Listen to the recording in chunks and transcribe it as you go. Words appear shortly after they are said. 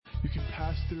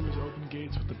pass through his open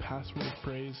gates with the password of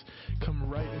praise. Come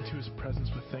right into his presence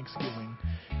with thanksgiving.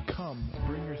 Come,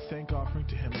 bring your thank offering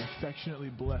to him and affectionately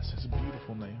bless his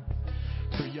beautiful name.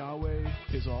 For Yahweh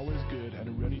is always good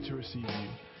and ready to receive you.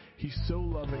 He's so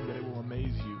loving that it will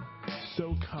amaze you,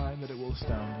 so kind that it will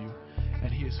astound you,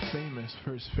 and he is famous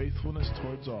for his faithfulness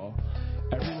towards all.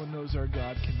 Everyone knows our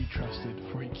God can be trusted,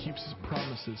 for he keeps his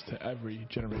promises to every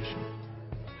generation.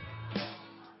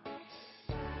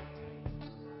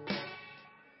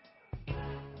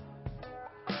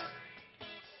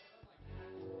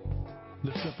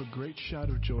 Lift up a great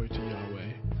shout of joy to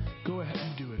Yahweh. Go ahead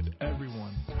and do it,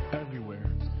 everyone, everywhere.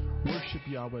 Worship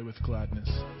Yahweh with gladness.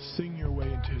 Sing your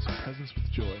way into his presence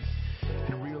with joy.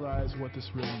 And realize what this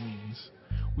really means.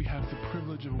 We have the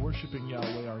privilege of worshiping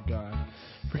Yahweh our God,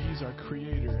 for he's our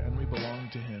creator and we belong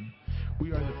to him.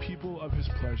 We are the people of his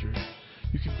pleasure.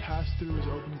 You can pass through his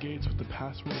open gates with the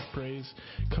password of praise.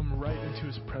 Come right into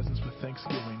his presence with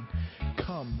thanksgiving.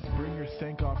 Come, bring your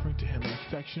thank offering to him and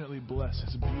affectionately bless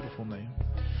his beautiful name.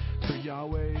 For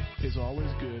Yahweh is always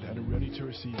good and ready to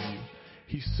receive you.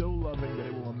 He's so loving that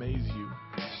it will amaze you,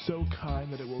 so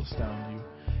kind that it will astound you,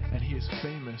 and he is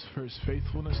famous for his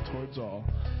faithfulness towards all.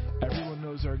 Everyone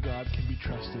knows our God can be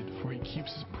trusted, for he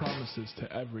keeps his promises to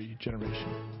every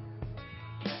generation.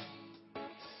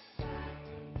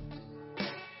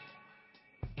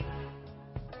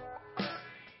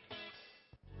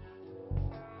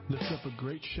 Lift up a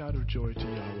great shout of joy to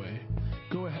Yahweh.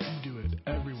 Go ahead and do it,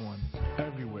 everyone,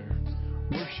 everywhere.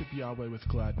 Worship Yahweh with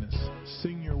gladness.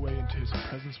 Sing your way into his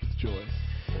presence with joy.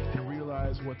 And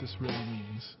realize what this really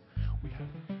means. We have...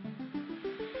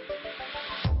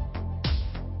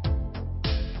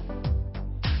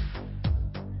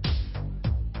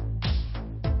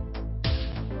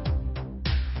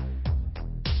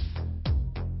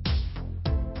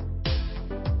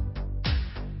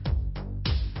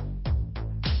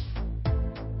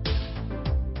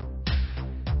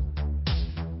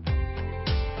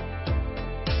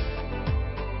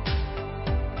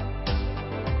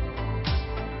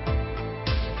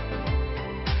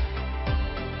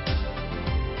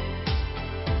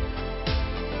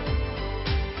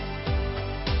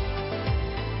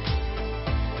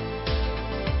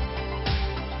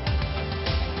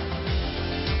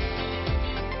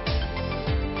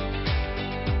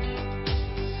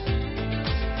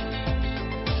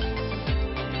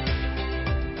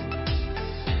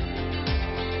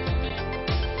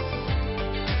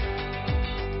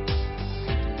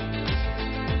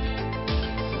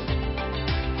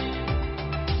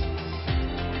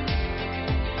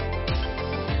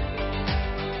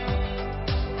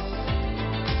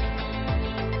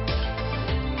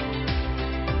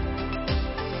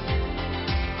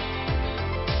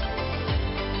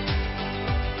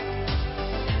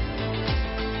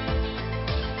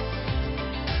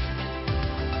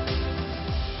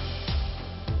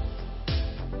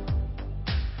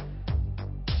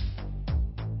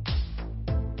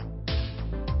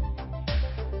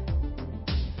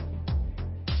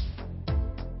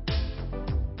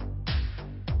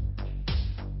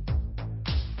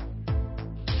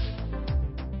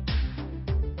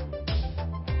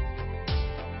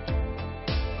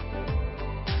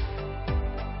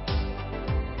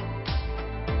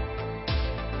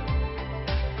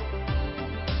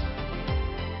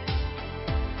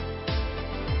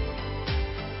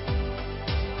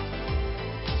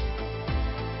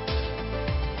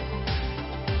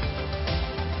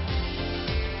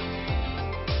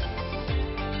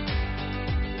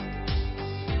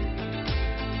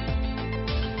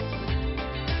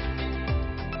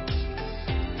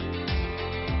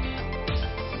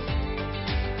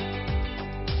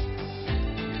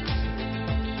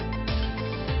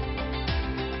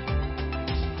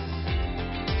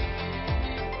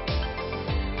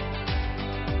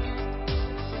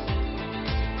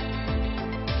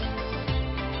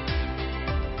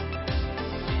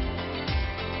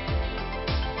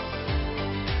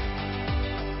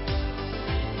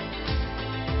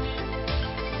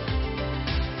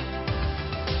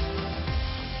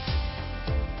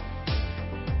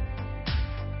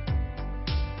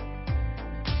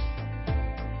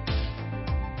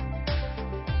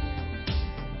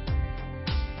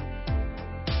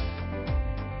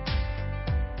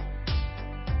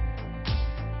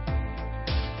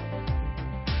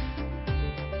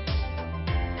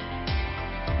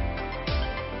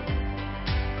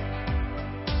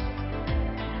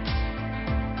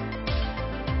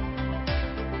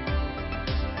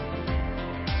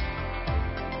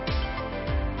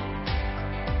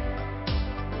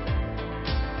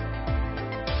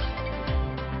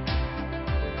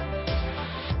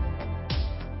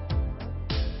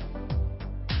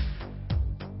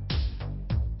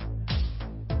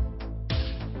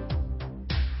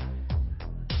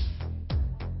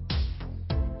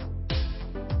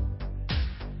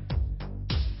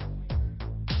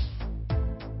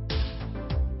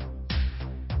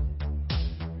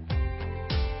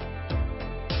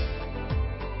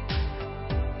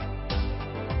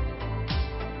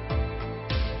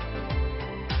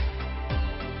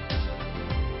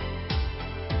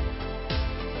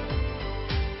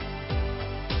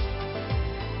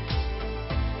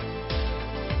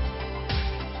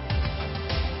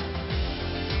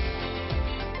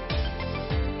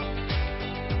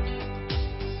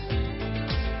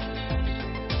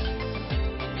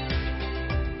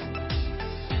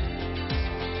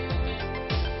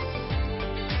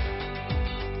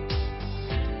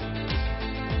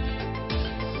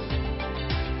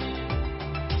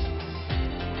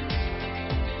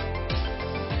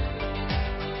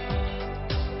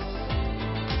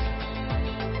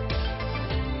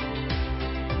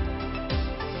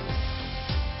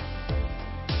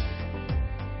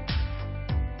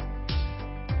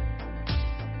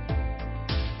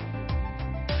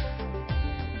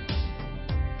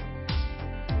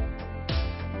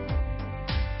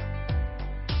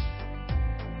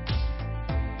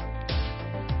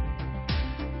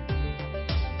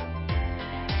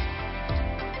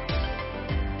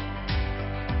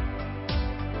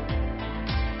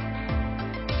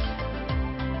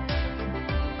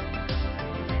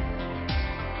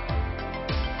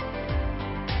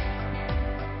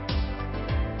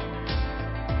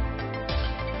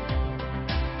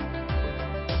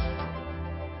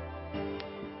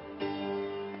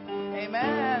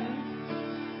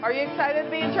 Amen. Are you excited to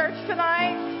be in church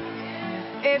tonight?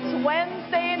 It's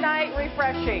Wednesday night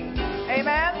refreshing.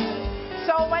 Amen.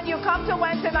 So when you come to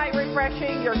Wednesday night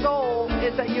refreshing, your goal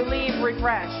is that you leave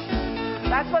refreshed.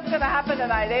 That's what's going to happen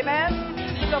tonight.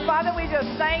 Amen. So Father, we just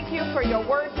thank you for your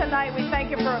word tonight. We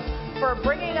thank you for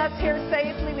bringing us here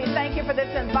safely. We thank you for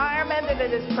this environment, that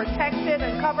it is protected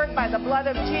and covered by the blood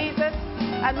of Jesus.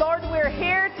 And Lord, we're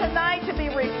here tonight to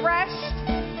be refreshed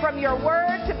from your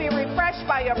word, to be refreshed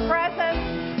by your presence,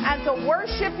 and to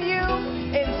worship you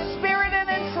in spirit and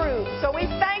in truth. So we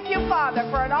thank you, Father,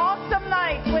 for an awesome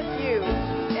night with you.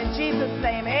 In Jesus'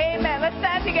 name, amen. Let's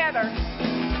stand together.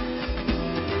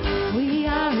 We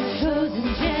are a chosen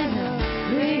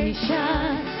generation,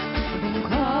 been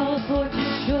called for to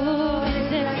show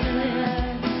His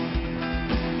excellence.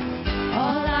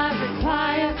 All I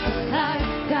require for life,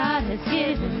 God has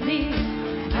given me.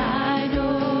 I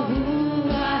know who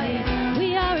I am.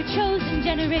 We are a chosen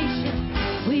generation.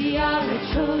 We are a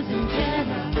chosen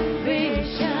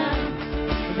generation,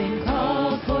 been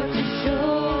called for to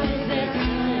show His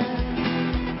excellence.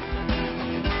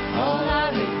 All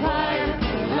I require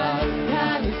for life,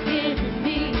 God has given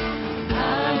me.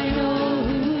 I know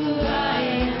who I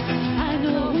am. I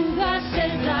know who God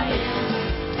says I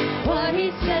am. What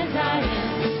He says I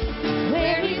am.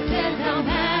 Where He says I'm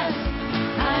at.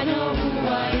 I know who I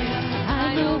am.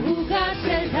 I know who God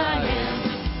says I am.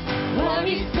 What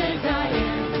He says I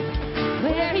am.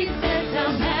 Where He says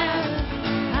I'm at.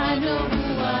 I know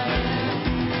who I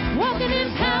am. Walking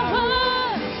in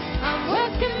power. I'm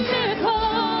working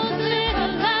miracles. Live a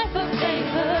life of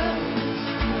favor.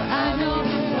 I know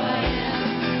who I am.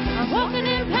 I'm walking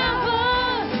in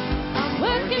power. I'm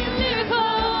working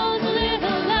miracles. Live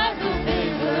a life of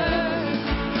favor.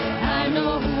 I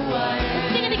know who I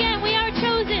am. Sing it again. We are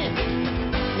chosen.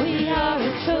 We are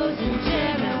a chosen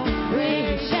generation.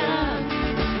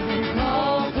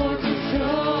 Called for to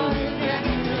show His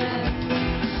excellence.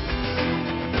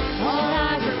 All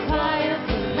I require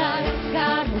for life,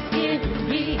 God has given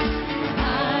me. I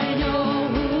know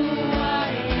who I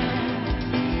am.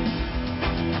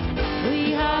 We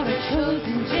are a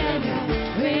chosen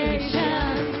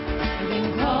generation, been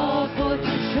called for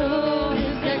to show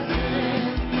His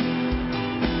excellence.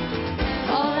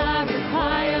 All I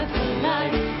require for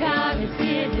life, God has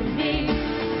given me.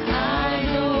 I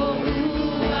know who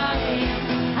I am.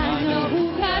 I know who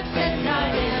God says I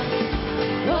am.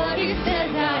 What He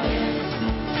says I am.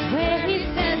 Where He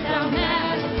says I'm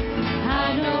at.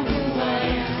 I know who I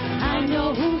am. I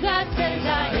know who God says I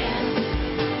am.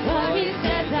 What He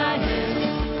says I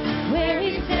am. Where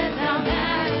He says I'm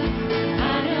at.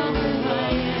 I know who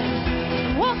I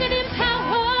am. Walking in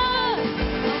power.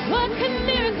 Working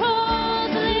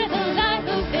miracles. Live a life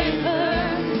of favor.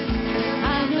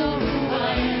 I know who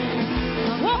I am.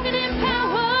 I'm walking in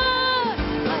power.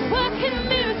 I'm working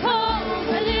miracles.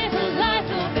 Live a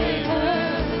life of favor.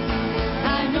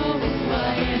 I know who I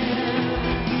am.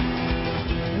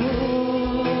 Oh,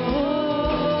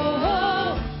 oh,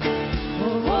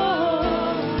 oh, oh.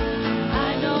 I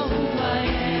know who I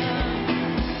am.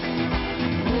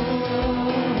 Oh,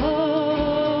 oh,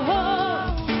 oh,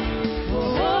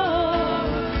 oh.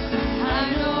 I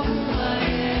know who I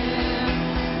am.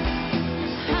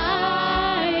 I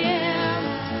am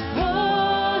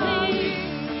holy.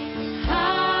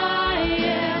 I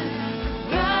am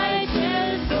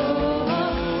righteous. Oh,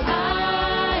 I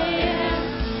am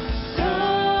so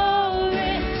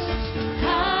rich. I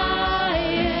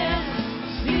am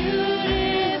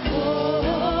beautiful.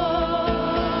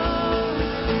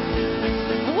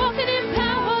 I'm walking in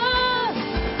power.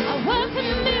 I'm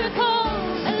working miracles.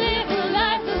 I live a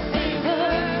life of favor.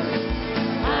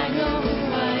 I know who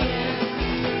I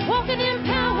am. Walking in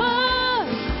power.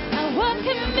 I'm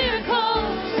working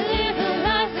miracles. I live a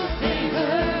life of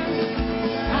favor.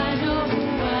 I know who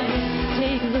I am.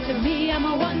 Take a look at me, I'm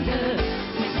a wonder.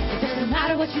 It doesn't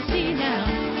matter what you see now.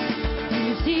 When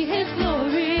you see His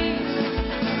glory,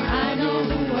 I know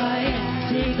who I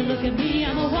am. Take a look at me,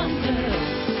 I'm a wonder.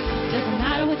 Doesn't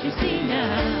matter what you see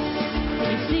now.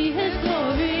 When you see His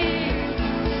glory,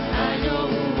 I know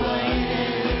who I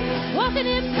am. Walking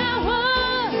in power.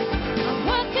 I'm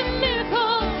working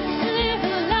miracles. Live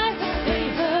a life of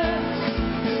favor.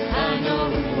 I know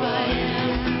who I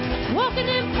am. Walking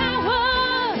in power.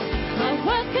 I'm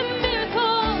working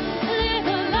miracles. Live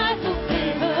a life of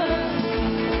favor.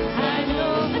 I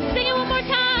know. Let's sing it one more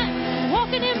time.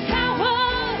 Walking in power.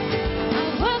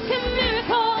 I'm working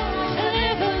miracles.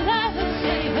 Live a life of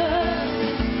favor.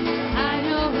 I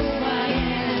know who I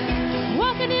am.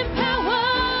 Walking in power.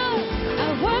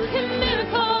 I'm working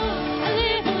miracles.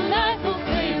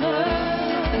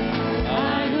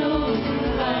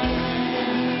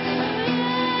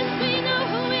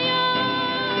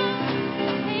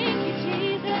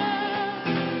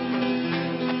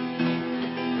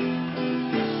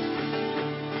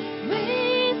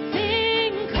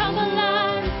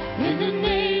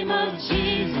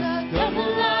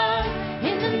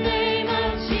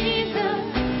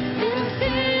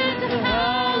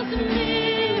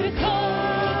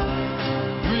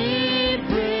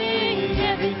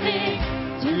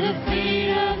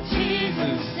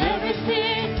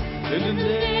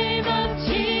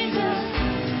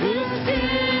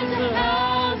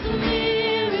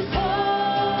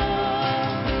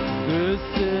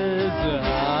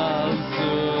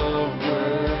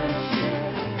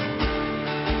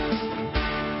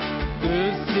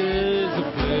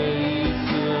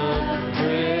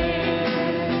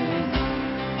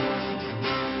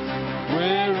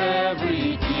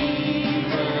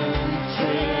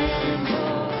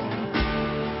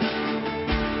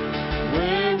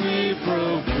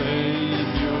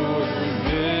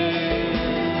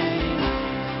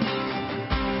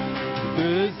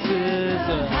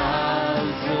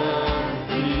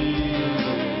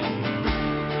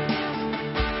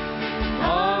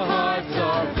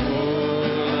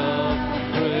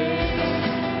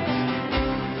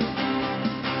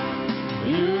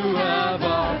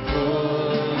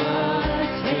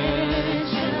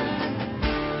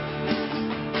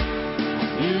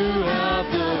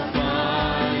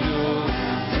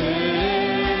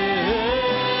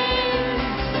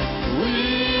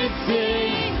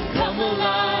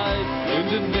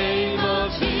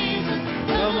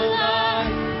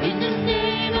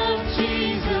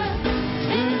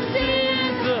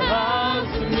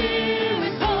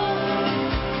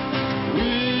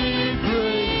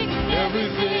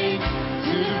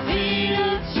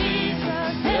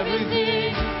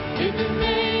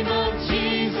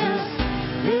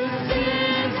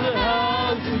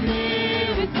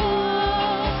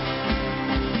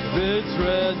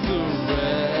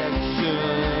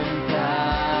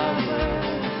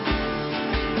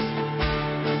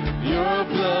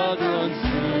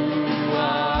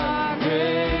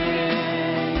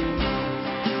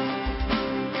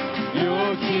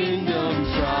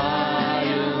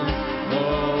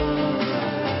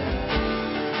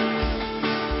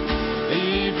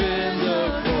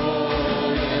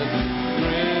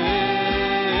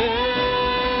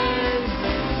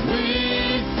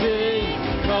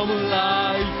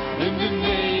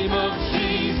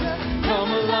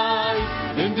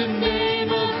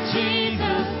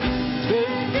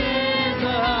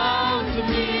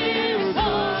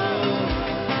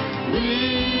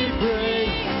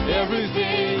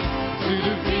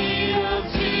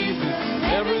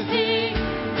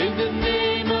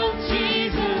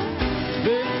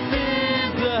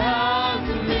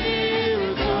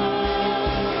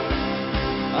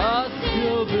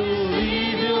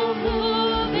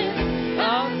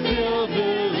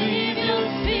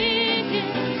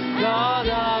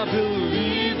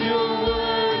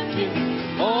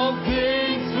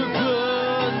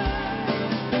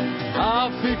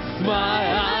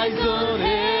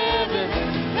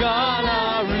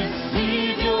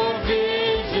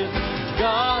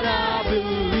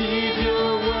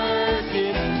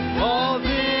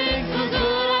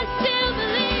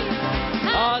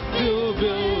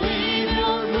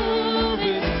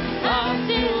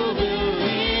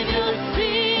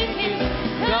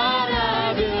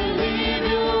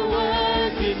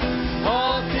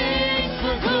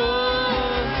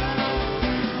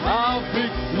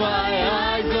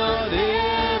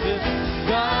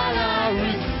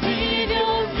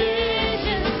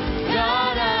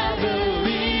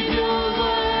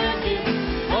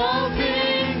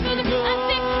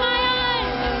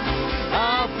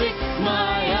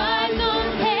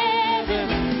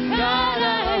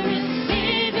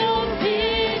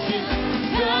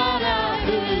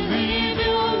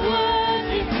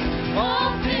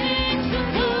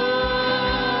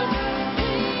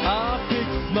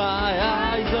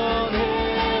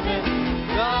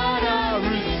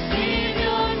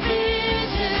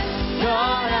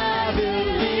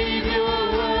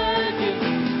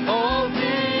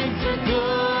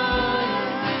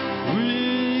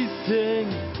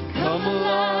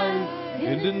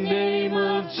 In the name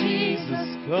of Jesus,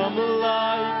 come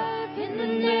alive. In the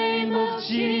name of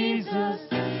Jesus,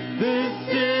 this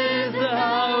is the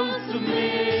house of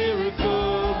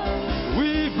miracles.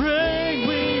 We bring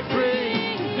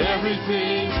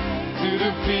everything to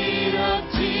the feet of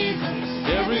Jesus.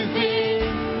 Everything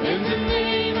in the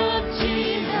name of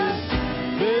Jesus.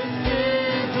 This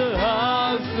is the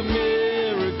house of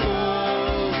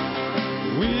miracles.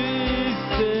 We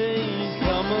say,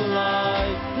 come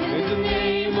alive in the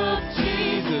name of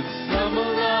Jesus. Come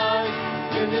alive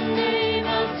in the name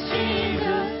of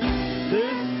Jesus.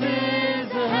 This is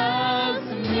the house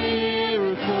of miracles.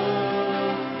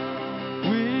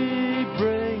 We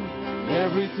bring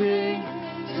everything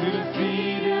to the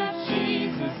feet of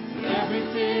Jesus.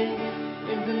 Everything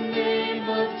in the name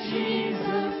of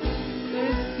Jesus.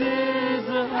 This is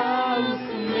the house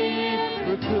of miracles.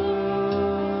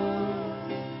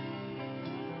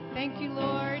 Thank you,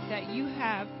 Lord, that you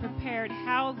have prepared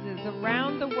houses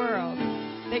around the world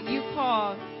that you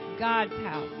call God's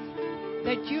house.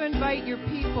 That you invite your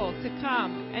people to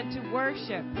come and to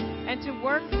worship and to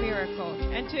work miracles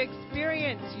and to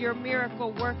experience your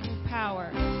miracle working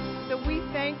power. So we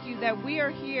thank you that we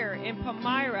are here in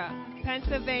Palmyra,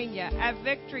 Pennsylvania at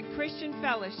Victory Christian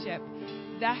Fellowship,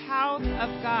 the house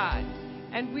of God.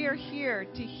 And we are here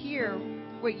to hear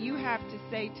what you have to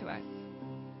say to us.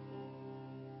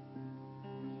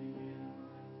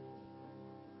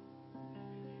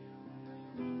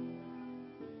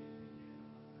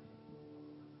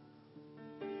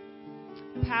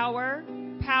 Power,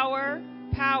 power,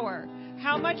 power.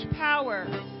 How much power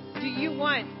do you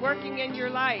want working in your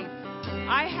life?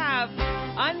 I have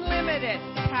unlimited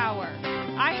power.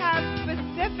 I have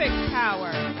specific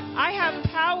power. I have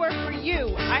power for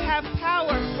you. I have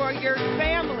power for your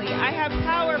family. I have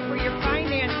power for your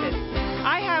finances.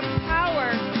 I have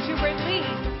power to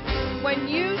release when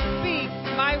you speak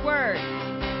my word.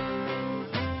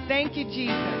 Thank you,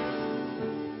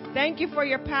 Jesus. Thank you for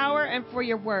your power and for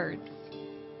your words.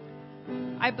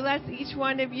 I bless each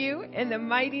one of you in the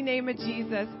mighty name of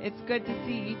Jesus. It's good to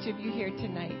see each of you here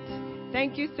tonight.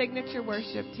 Thank you, Signature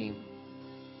Worship Team.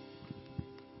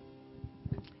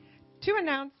 2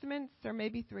 announcements, or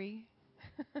maybe 3.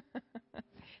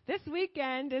 This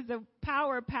weekend is a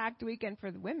power-packed weekend for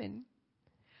the women.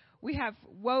 We have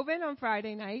Woven on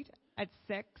Friday night at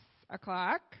 6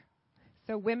 o'clock.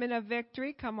 So Women of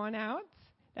Victory, come on out.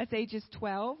 That's ages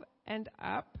 12 and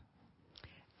up.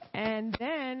 And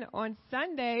then on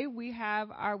Sunday, we have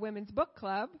our Women's Book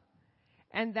Club,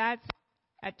 and that's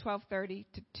at 12:30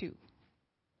 to 2.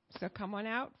 So come on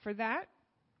out for that.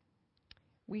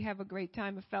 We have a great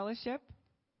time of fellowship,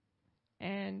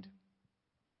 and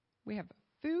we have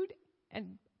food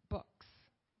and books.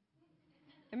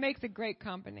 It makes a great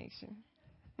combination.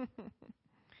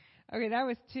 Okay, that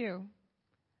was 2.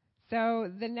 So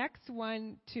the next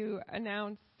one to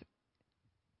announce,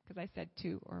 because I said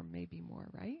 2 or maybe more,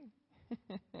 right?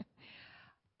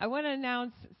 I want to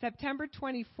announce September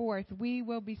 24th, we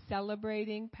will be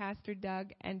celebrating Pastor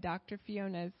Doug and Dr.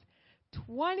 Fiona's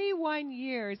 21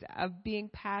 years of being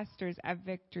pastors at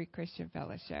Victory Christian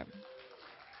Fellowship.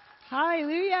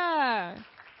 Hallelujah!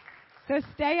 So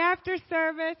stay after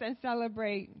service and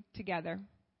celebrate together.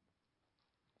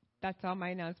 That's all my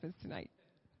announcements tonight.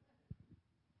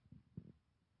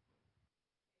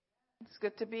 It's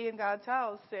good to be in God's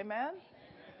house. Amen?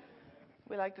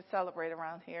 We like to celebrate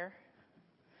around here.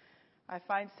 I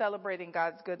find celebrating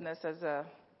God's goodness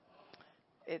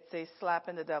it's a slap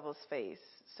in the devil's face.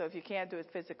 So if you can't do it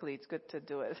physically, it's good to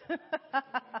do it.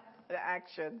 The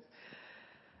actions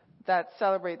that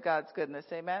celebrate God's goodness.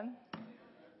 Amen?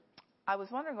 I was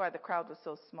wondering why the crowd was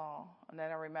so small. And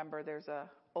then I remember there's a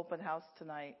open house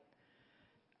tonight,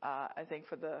 I think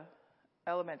for the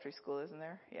elementary school, isn't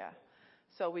there? Yeah.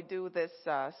 So we do this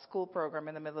school program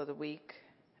in the middle of the week.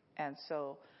 And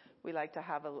so we like to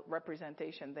have a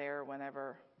representation there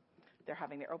whenever they're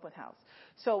having their open house.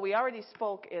 So I already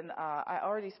spoke in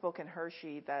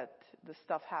Hershey that the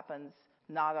stuff happens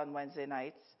not on Wednesday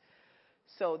nights.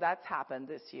 So that's happened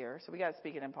this year. So we got to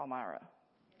speak it in Palmyra.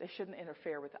 They shouldn't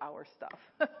interfere with our stuff.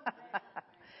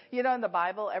 You know, in the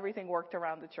Bible, everything worked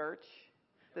around the church,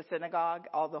 the synagogue,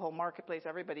 the whole marketplace,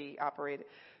 everybody operated.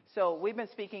 So we've been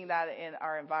speaking that in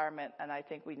our environment, and I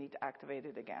think we need to activate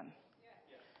it again.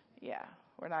 Yeah,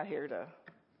 we're not here to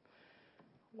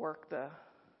work the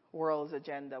world's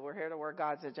agenda. We're here to work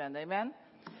God's agenda. Amen?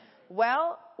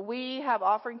 Well, we have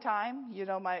offering time. You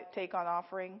know my take on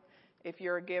offering. If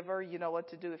you're a giver, you know what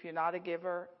to do. If you're not a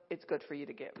giver, it's good for you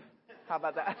to give. How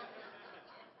about that?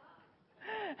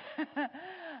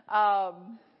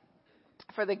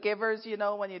 For the givers, you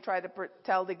know, when you try to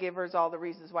tell the givers all the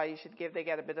reasons why you should give, they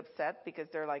get a bit upset because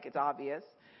they're like, it's obvious.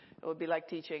 It would be like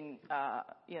teaching,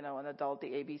 an adult the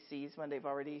ABCs when they've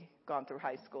already gone through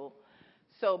high school.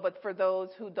 So, but for those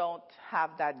who don't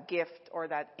have that gift or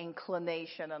that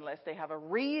inclination, unless they have a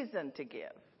reason to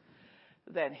give,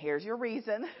 then here's your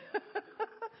reason.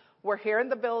 We're here in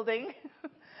the building.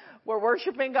 We're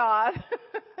worshiping God.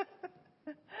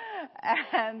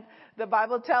 And the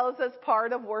Bible tells us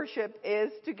part of worship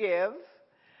is to give.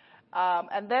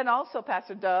 And then also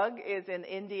Pastor Doug is in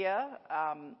India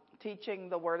teaching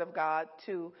the Word of God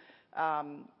to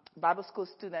Bible school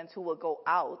students who will go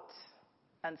out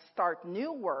and start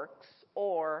new works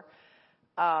or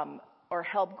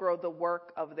help grow the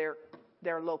work of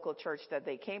their local church that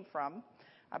they came from.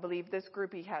 I believe this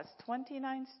group, he has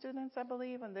 29 students, I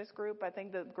believe, in this group. I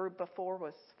think the group before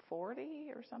was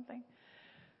 40 or something.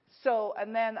 So,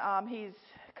 and then he's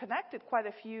connected quite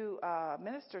a few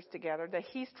ministers together that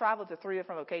he's traveled to 3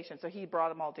 different locations. So he brought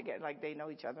them all together, like they know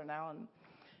each other now, and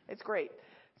it's great.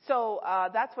 So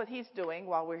that's what he's doing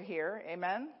while we're here.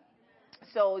 Amen.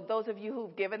 So those of you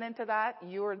who've given into that,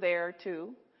 you're there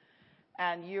too.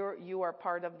 And you are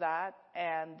part of that.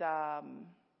 And,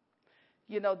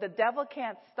 the devil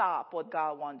can't stop what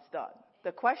God wants done.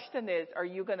 The question is, are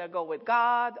you going to go with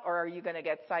God or are you going to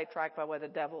get sidetracked by what the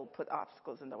devil put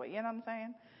obstacles in the way? You know what I'm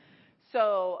saying?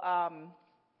 So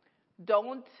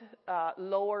don't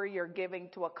lower your giving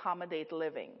to accommodate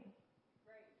living.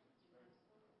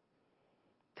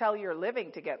 Tell your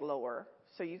living to get lower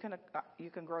so you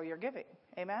can grow your giving.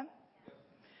 Amen?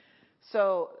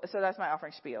 So that's my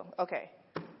offering spiel. Okay.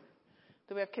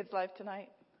 Do we have Kids Live tonight?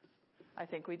 I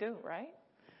think we do, right?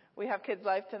 We have Kids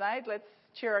Live tonight. Let's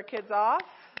cheer our kids off.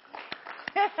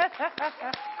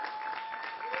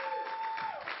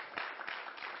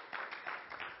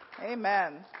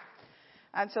 Amen.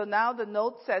 And so now the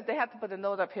note says, they have to put a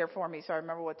note up here for me so I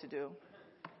remember what to do.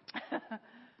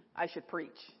 I should preach.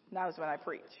 Now is when I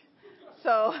preach.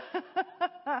 So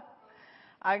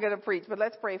I'm going to preach, but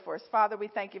let's pray first. Father, we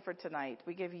thank you for tonight.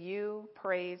 We give you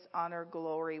praise, honor,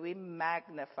 glory. We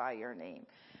magnify your name.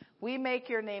 We make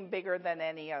your name bigger than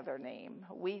any other name.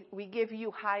 We give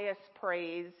you highest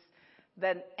praise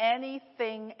than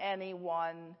anything,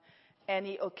 anyone,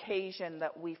 any occasion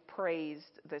that we've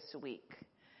praised this week.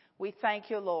 We thank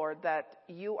you, Lord, that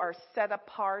you are set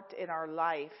apart in our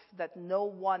life, that no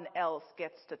one else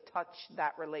gets to touch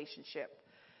that relationship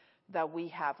that we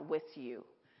have with you.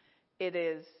 It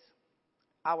is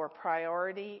our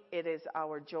priority. It is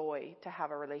our joy to have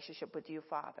a relationship with you,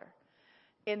 Father.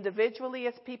 Individually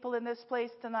as people in this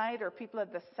place tonight, or people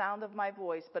at the sound of my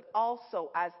voice, but also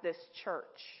as this church,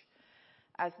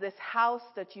 as this house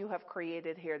that you have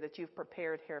created here, that you've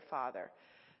prepared here, Father.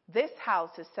 This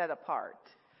house is set apart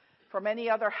from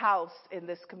any other house in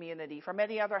this community, from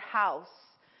any other house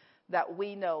that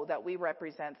we know, that we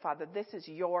represent, Father. This is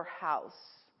your house.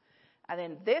 And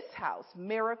in this house,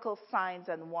 miracles, signs,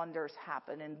 and wonders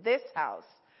happen. In this house,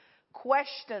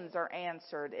 questions are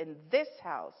answered. In this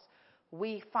house,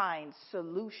 we find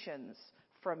solutions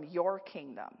from your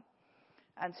kingdom.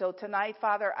 And so tonight,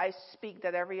 Father, I speak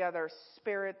that every other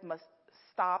spirit must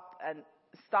stop and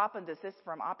desist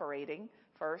from operating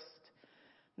first.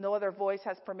 No other voice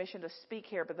has permission to speak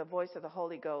here but the voice of the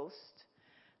Holy Ghost.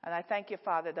 And I thank you,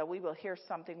 Father, that we will hear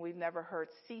something we've never heard,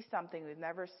 see something we've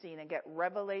never seen, and get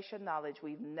revelation knowledge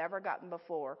we've never gotten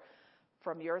before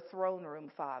from your throne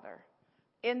room, Father.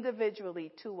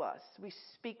 Individually to us, we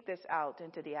speak this out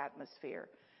into the atmosphere,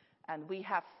 and we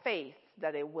have faith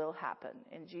that it will happen.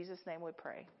 In Jesus' name we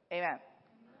pray. Amen.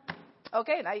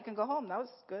 Okay, now you can go home. That was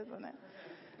good, wasn't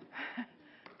it?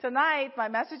 Tonight, my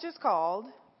message is called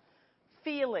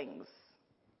Feelings.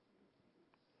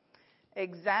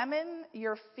 Examine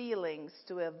your feelings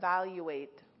to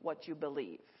evaluate what you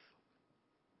believe.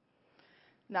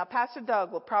 Now, Pastor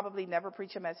Doug will probably never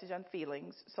preach a message on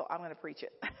feelings, so I'm going to preach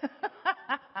it.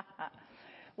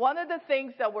 One of the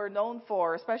things that we're known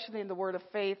for, especially in the Word of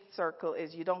Faith circle,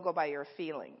 is you don't go by your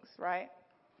feelings, right?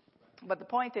 But the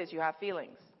point is you have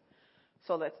feelings.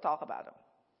 So let's talk about them.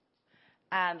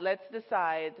 And let's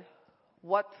decide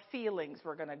what feelings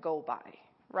we're going to go by,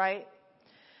 right?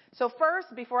 So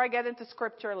first, before I get into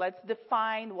scripture, let's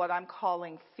define what I'm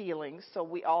calling feelings so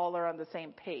we all are on the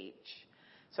same page.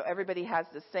 So everybody has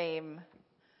the same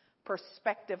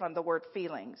perspective on the word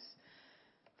feelings.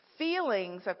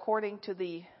 Feelings, according to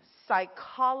the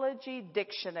Psychology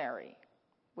Dictionary,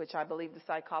 which I believe the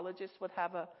psychologists would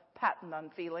have a patent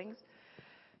on feelings.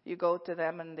 You go to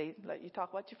them and they let you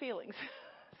talk about your feelings.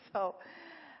 So,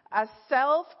 a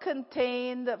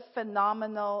self-contained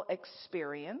phenomenal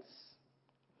experience,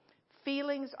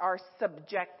 Feelings are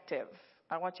subjective.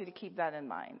 I want you to keep that in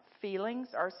mind. Feelings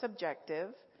are subjective,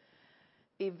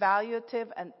 evaluative,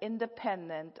 and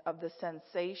independent of the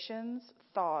sensations,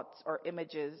 thoughts, or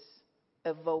images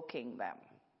evoking them.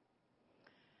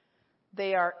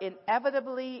 They are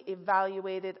inevitably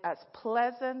evaluated as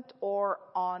pleasant or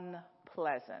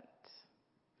unpleasant.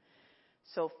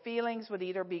 So feelings would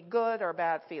either be good or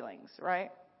bad feelings,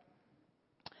 right?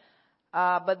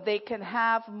 But they can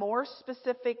have more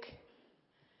specific,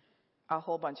 a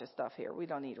whole bunch of stuff here. We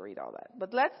don't need to read all that.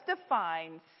 But let's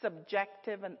define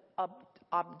subjective and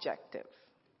objective.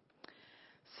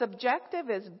 Subjective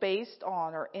is based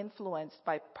on or influenced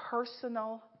by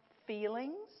personal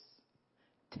feelings,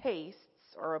 tastes,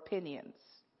 or opinions.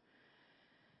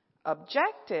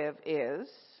 Objective is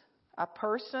a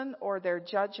person or their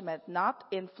judgment not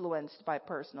influenced by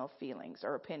personal feelings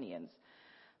or opinions,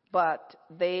 but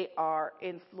they are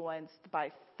influenced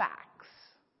by facts.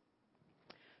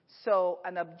 So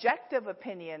an objective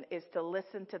opinion is to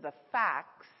listen to the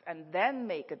facts and then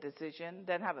make a decision,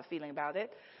 then have a feeling about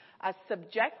it. A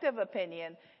subjective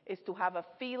opinion is to have a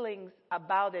feelings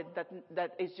about it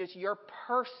that is just your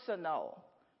personal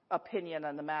opinion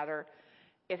on the matter.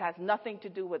 It has nothing to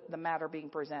do with the matter being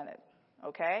presented.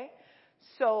 Okay?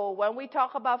 So when we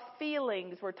talk about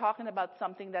feelings, we're talking about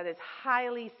something that is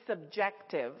highly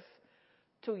subjective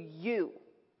to you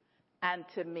and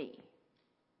to me.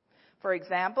 For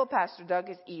example, Pastor Doug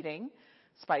is eating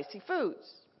spicy foods.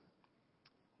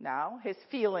 Now, his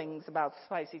feelings about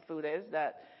spicy food is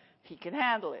that he can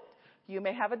handle it. You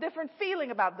may have a different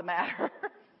feeling about the matter.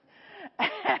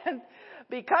 And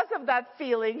because of that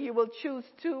feeling, you will choose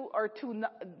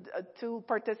to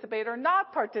participate or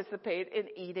not participate in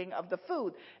eating of the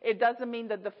food. It doesn't mean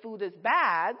that the food is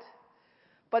bad,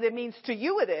 but it means to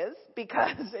you it is,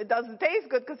 because it doesn't taste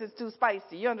good because it's too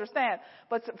spicy. You understand?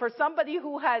 But for somebody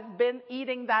who has been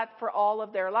eating that for all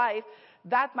of their life,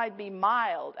 that might be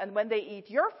mild. And when they eat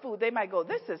your food, they might go,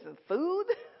 this isn't food.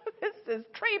 This is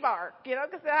tree bark, because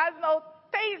it has no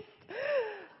taste.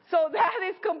 So that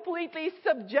is completely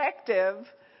subjective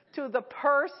to the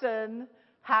person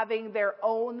having their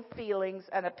own feelings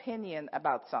and opinion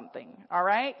about something. All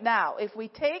right? Now, if we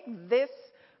take this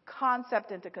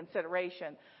concept into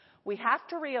consideration, we have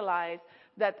to realize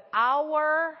that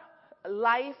our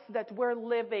life that we're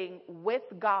living with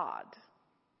God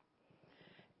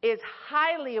is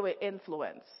highly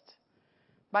influenced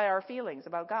by our feelings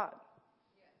about God.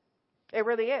 It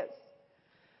really is.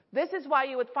 This is why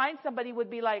you would find somebody would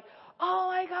be like, oh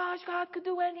my gosh, God could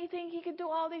do anything. He could do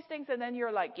all these things. And then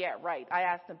you're like, yeah, right. I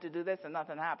asked him to do this and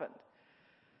nothing happened.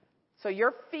 So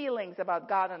your feelings about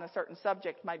God on a certain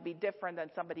subject might be different than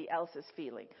somebody else's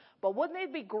feeling. But wouldn't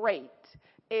it be great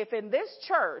if in this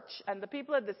church and the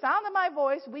people at the sound of my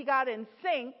voice, we got in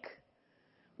sync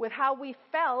with how we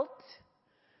felt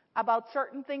about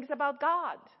certain things about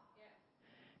God?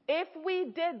 If we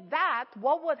did that,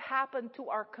 what would happen to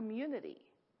our community?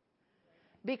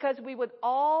 Because we would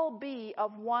all be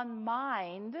of one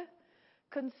mind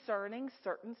concerning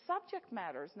certain subject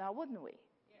matters now, wouldn't we?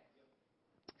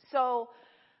 So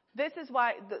this is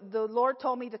why the Lord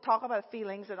told me to talk about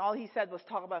feelings, and all he said was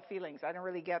talk about feelings. I didn't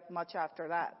really get much after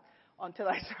that until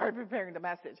I started preparing the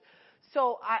message.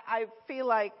 So I feel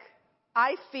like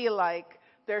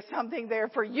there's something there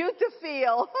for you to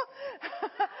feel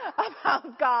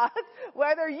about God.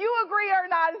 Whether you agree or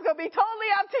not is going to be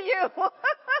totally up to you.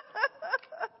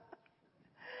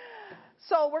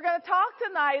 So we're going to talk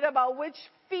tonight about which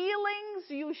feelings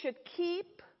you should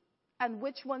keep and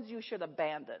which ones you should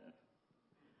abandon.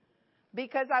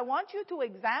 Because I want you to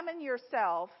examine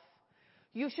yourself.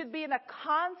 You should be in a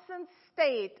constant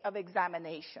state of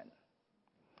examination.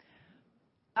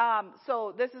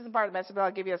 So this isn't part of the message, but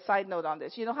I'll give you a side note on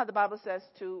this. You know how the Bible says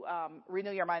to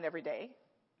renew your mind every day?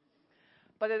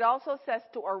 But it also says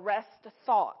to arrest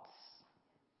thoughts.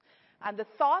 And the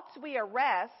thoughts we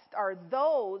arrest are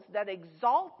those that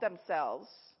exalt themselves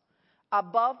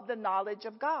above the knowledge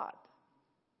of God.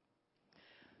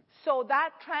 So that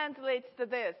translates to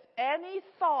this. Any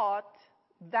thought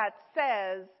that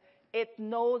says it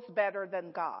knows better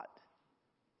than God.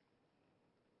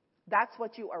 That's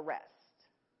what you arrest.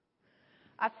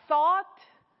 A thought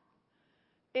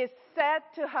is said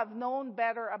to have known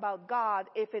better about God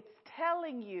if it's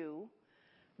telling you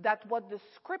that what the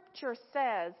scripture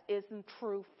says isn't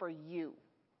true for you.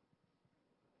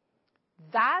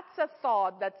 That's a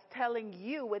thought that's telling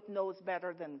you it knows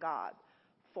better than God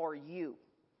for you.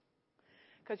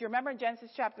 Because you remember in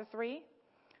Genesis chapter 3,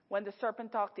 when the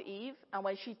serpent talked to Eve, and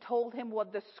when she told him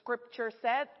what the scripture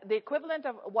said, the equivalent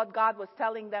of what God was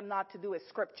telling them not to do is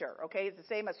scripture, okay? It's the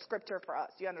same as scripture for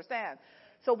us, you understand?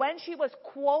 So when she was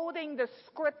quoting the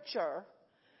scripture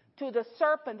to the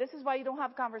serpent, this is why you don't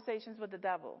have conversations with the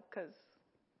devil, because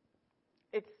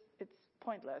it's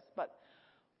pointless. But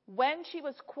when she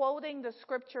was quoting the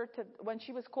scripture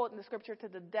to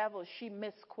the devil, she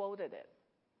misquoted it.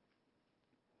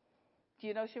 Do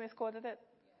you know she misquoted it?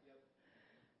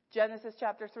 Genesis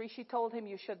chapter 3, she told him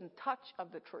you shouldn't touch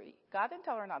of the tree. God didn't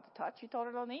tell her not to touch. He told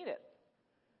her don't eat it.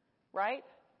 Right?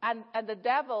 And the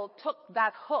devil took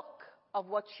that hook of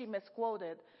what she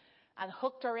misquoted and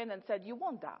hooked her in and said, you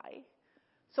won't die.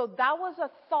 So that was a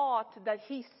thought that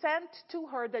he sent to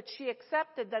her that she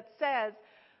accepted that says,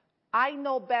 I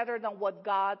know better than what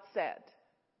God said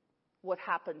would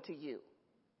happen to you.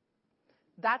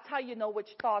 That's how you know which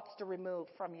thoughts to remove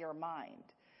from your mind.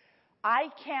 I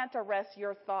can't arrest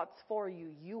your thoughts for you.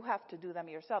 You have to do them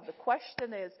yourself. The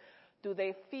question is, do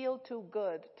they feel too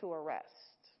good to arrest?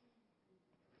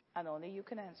 And only you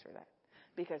can answer that.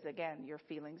 Because again, your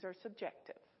feelings are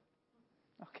subjective.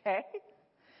 Okay?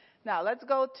 Now let's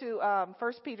go to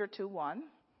 1 Peter 2:1.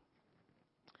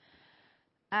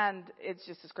 And it's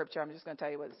just a scripture. I'm just going to tell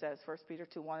you what it says. 1 Peter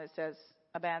 2:1, it says,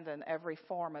 abandon every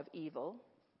form of evil,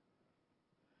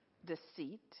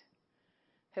 deceit,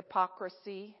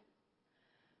 hypocrisy,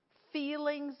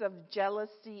 feelings of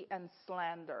jealousy and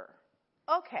slander.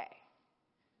 Okay.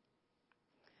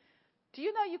 Do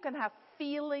you know you can have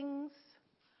feelings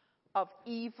of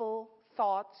evil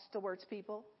thoughts towards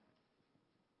people?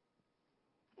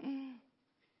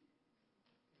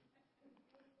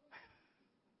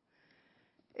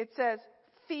 It says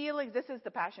feelings, this is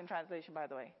the Passion Translation, by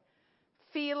the way.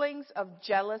 Feelings of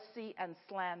jealousy and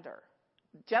slander.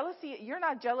 Jealousy, you're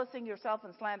not jealousing yourself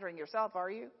and slandering yourself, are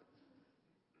you?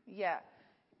 Yeah.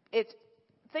 If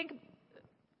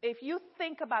you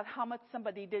think about how much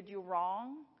somebody did you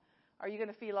wrong, are you going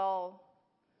to feel all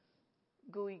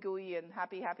gooey and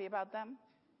happy about them?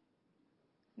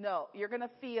 No, you're going to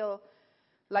feel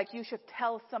like you should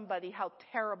tell somebody how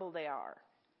terrible they are.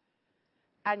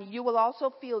 And you will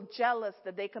also feel jealous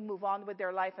that they can move on with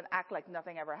their life and act like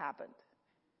nothing ever happened.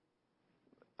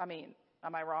 I mean,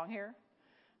 am I wrong here?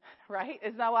 Right?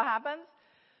 Isn't that what happens?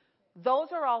 Those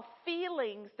are all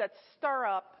feelings that stir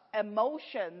up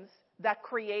emotions that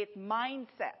create mindsets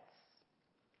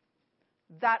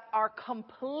that are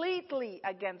completely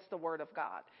against the Word of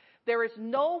God. There is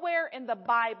nowhere in the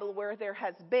Bible where there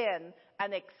has been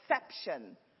an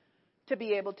exception to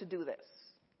be able to do this.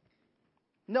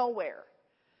 Nowhere.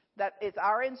 That is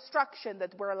our instruction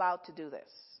that we're allowed to do this.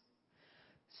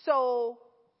 So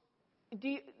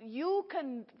you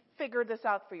can figure this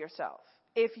out for yourself.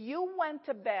 If you went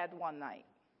to bed one night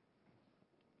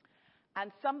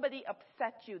and somebody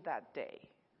upset you that day,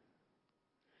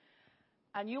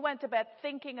 and you went to bed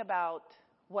thinking about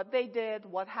what they did,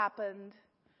 what happened,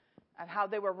 and how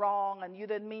they were wrong, and you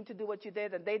didn't mean to do what you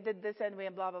did, and they did this anyway,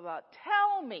 and blah, blah, blah.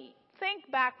 Tell me, think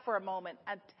back for a moment,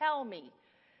 and tell me,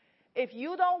 if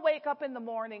you don't wake up in the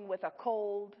morning with a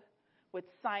cold, with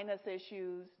sinus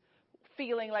issues,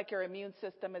 feeling like your immune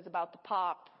system is about to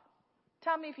pop,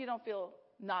 tell me if you don't feel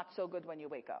not so good when you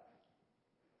wake up.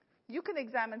 You can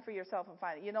examine for yourself and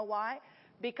find it. You know why?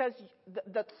 Because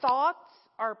the thoughts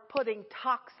are putting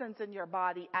toxins in your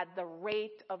body at the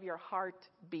rate of your heart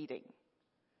beating.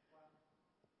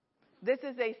 This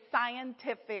is a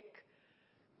scientific,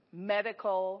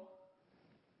 medical,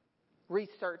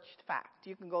 researched fact.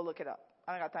 You can go look it up.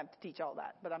 I don't got time to teach all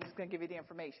that, but I'm just going to give you the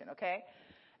information, okay?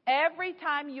 Every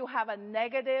time you have a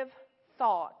negative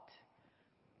thought,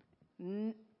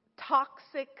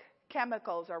 toxic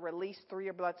chemicals are released through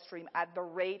your bloodstream at the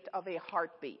rate of a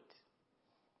heartbeat.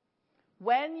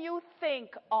 When you think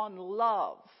on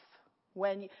love,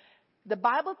 the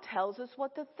Bible tells us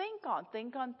what to think on.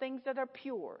 Think on things that are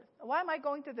pure. Why am I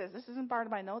going to this? This isn't part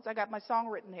of my notes. I got my song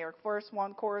written here. Verse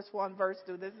 1, chorus 1, verse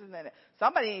 2. This isn't it.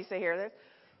 Somebody needs to hear this.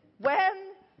 When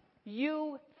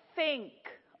you think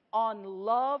on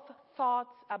love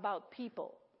thoughts about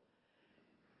people,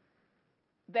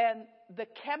 then the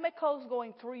chemicals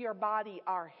going through your body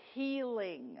are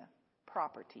healing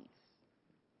properties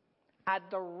at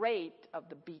the rate of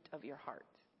the beat of your heart.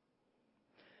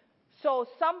 So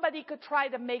somebody could try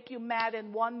to make you mad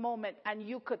in one moment and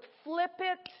you could flip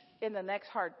it in the next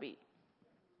heartbeat.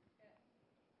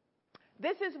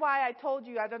 This is why I told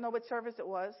you, I don't know what service it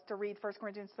was, to read 1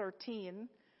 Corinthians 13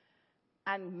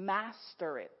 and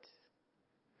master it.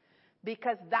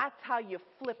 Because that's how you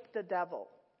flip the devil.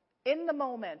 In the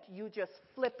moment, you just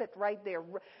flip it right there.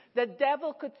 The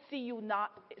devil could see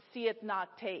it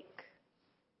not take.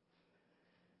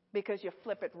 Because you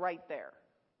flip it right there.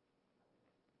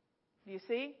 You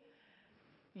see?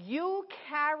 You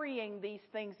carrying these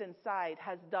things inside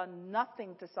has done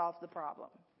nothing to solve the problem.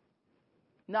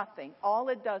 Nothing. All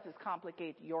it does is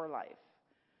complicate your life.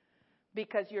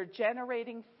 Because you're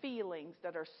generating feelings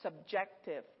that are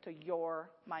subjective to your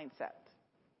mindset.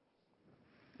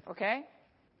 Okay?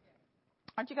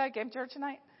 Aren't you guys game church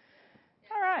tonight?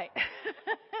 All right.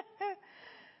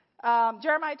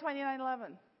 Jeremiah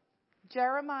 29:11.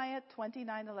 Jeremiah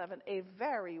 29:11, a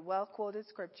very well-quoted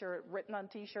scripture written on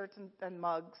T-shirts and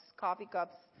mugs, coffee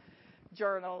cups,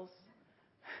 journals,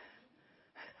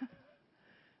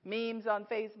 memes on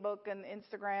Facebook and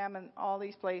Instagram and all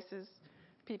these places.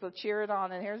 People cheer it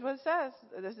on, and here's what it says.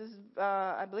 This is,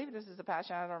 I believe this is the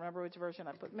Passion. I don't remember which version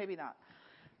I put. Maybe not.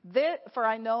 For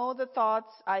I know the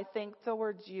thoughts I think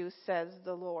towards you, says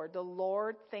the Lord. The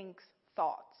Lord thinks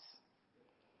thoughts.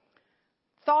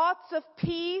 Thoughts of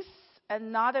peace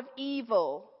and not of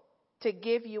evil, to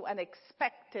give you an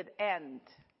expected end.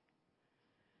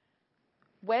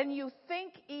 When you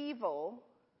think evil,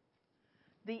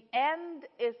 the end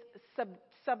is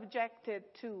subjected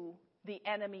to the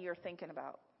enemy you're thinking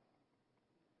about.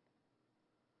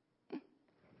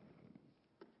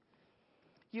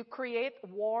 You create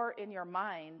war in your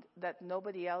mind that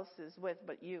nobody else is with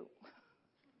but you.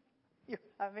 You're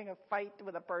having a fight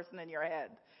with a person in your head.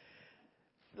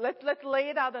 Let's lay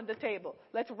it out on the table.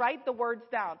 Let's write the words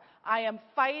down. I am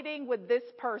fighting with this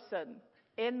person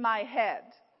in my head.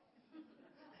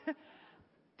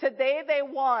 Today they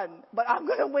won, but I'm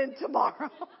going to win tomorrow.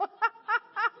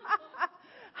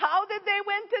 How did they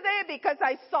win today? Because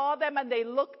I saw them and they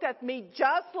looked at me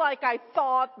just like I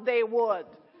thought they would.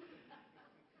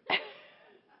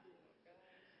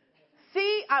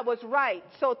 See, I was right.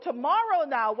 So tomorrow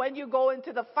now, when you go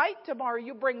into the fight tomorrow,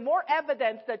 you bring more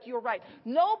evidence that you're right.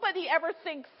 Nobody ever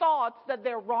thinks thoughts that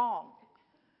they're wrong.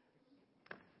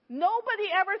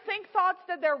 Nobody ever thinks thoughts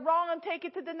that they're wrong and take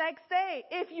it to the next day.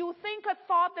 If you think a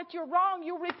thought that you're wrong,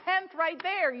 you repent right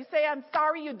there. You say, I'm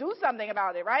sorry, you do something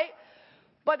about it, right?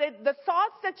 But the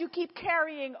thoughts that you keep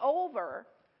carrying over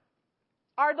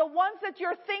are the ones that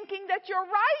you're thinking that you're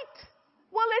right.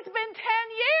 Well, it's been 10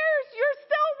 years. You're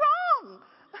still wrong.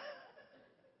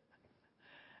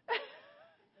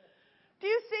 Do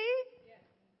you see?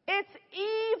 It's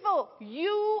evil.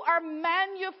 You are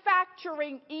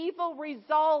manufacturing evil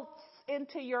results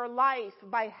into your life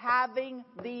by having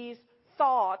these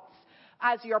thoughts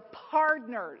as your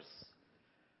partners.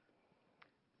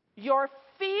 Your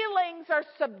feelings are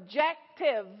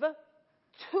subjective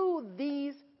to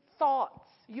these thoughts.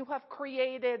 You have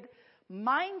created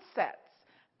mindsets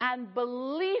and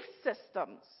belief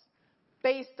systems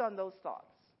based on those thoughts.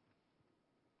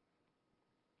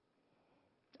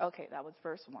 Okay, that was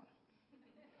verse 1.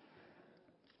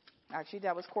 Actually,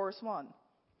 that was chorus 1.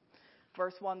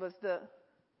 Verse 1 was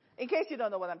in case you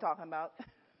don't know what I'm talking about.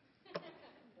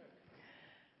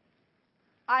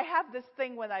 I have this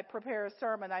thing when I prepare a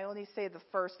sermon, I only say the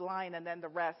first line and then the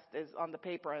rest is on the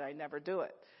paper and I never do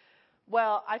it.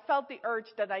 Well, I felt the urge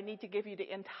that I need to give you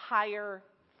the entire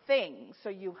thing so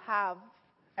you have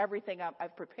everything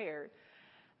I've prepared.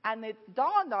 And it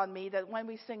dawned on me that when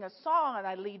we sing a song and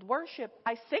I lead worship,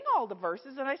 I sing all the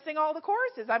verses and I sing all the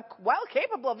choruses. I'm well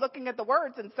capable of looking at the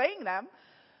words and saying them.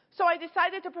 So I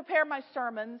decided to prepare my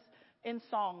sermons in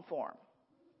song form.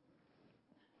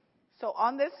 So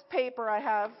on this paper I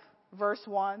have verse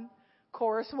 1,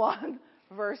 chorus 1,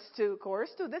 verse 2, chorus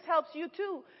 2. This helps you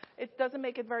too. It doesn't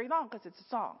make it very long because it's a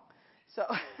song. So,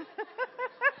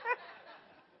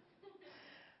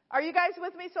 are you guys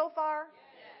with me so far?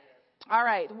 Yes. All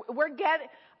right.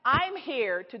 I'm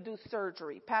here to do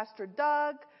surgery. Pastor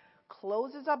Doug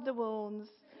closes up the wounds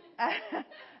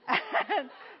and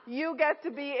you get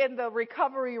to be in the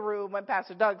recovery room when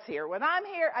Pastor Doug's here. When I'm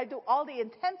here, I do all the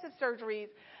intensive surgeries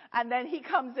and then he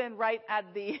comes in right at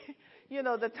the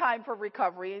time for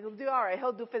recovery. He'll do all right.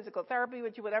 He'll do physical therapy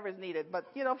with you, whatever is needed. But,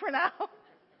 for now,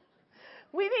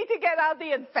 we need to get out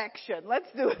the infection. Let's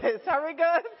do this. Are we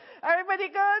good? Everybody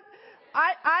good?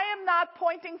 I am not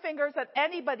pointing fingers at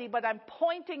anybody, but I'm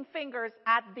pointing fingers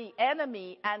at the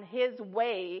enemy and his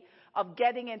way of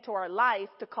getting into our life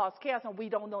to cause chaos, and we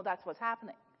don't know that's what's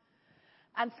happening.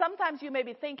 And sometimes you may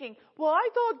be thinking, well, I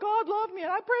thought God loved me and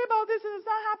I pray about this and it's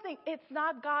not happening.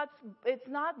 It's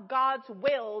not God's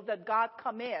will that God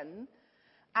come in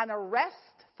and arrest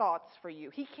thoughts for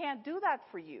you. He can't do that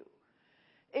for you.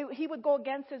 He would go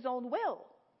against his own will.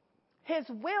 His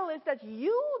will is that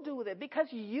you do it because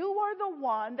you are the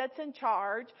one that's in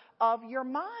charge of your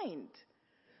mind.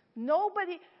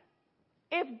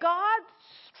 If God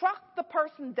struck the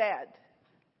person dead,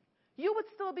 you would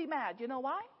still be mad. You know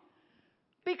why?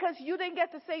 Because you didn't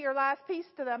get to say your last piece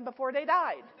to them before they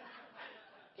died.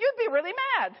 you'd be really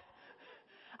mad.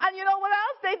 And you know what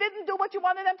else? They didn't do what you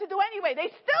wanted them to do anyway.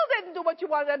 They still didn't do what you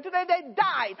wanted them to do. They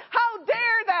died. How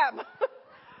dare them?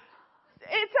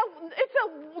 It's a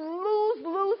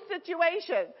lose-lose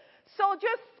situation. So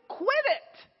just quit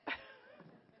it.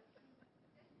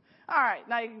 All right,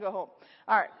 now you can go home.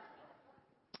 All right.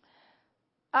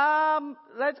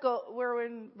 Let's go. We're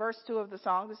in verse 2 of the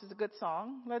song. This is a good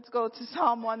song. Let's go to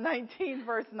Psalm 119,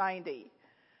 verse 90.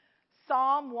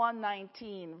 Psalm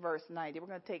 119, verse 90. We're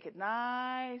going to take it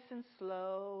nice and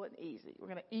slow and easy. We're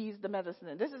going to ease the medicine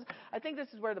in. I think this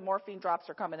is where the morphine drops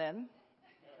are coming in.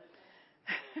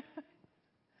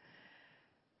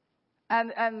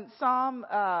 and Psalm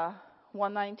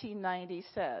 119:90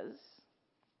 says,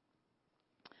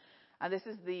 and this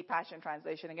is the Passion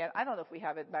Translation again. I don't know if we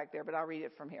have it back there, but I'll read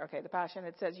it from here. Okay, the Passion.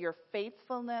 It says, your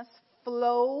faithfulness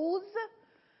flows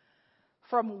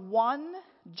from one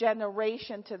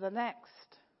generation to the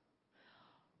next.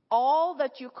 All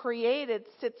that you created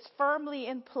sits firmly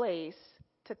in place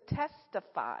to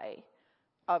testify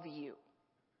of you.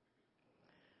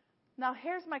 Now,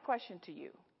 here's my question to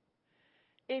you.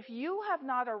 If you have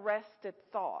not arrested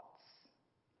thoughts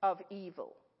of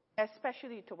evil,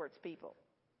 especially towards people,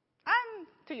 and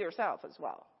to yourself as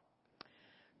well,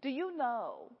 do you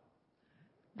know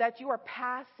that you are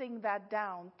passing that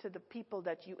down to the people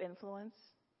that you influence?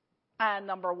 And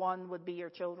number 1 would be your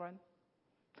children.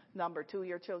 Number 2,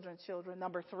 your children's children.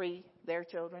 Number 3, their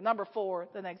children. Number 4,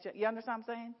 the next. You understand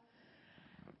what I'm saying?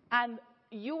 And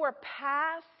you are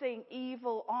passing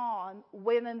evil on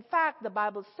when, in fact, the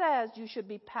Bible says you should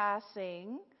be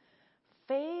passing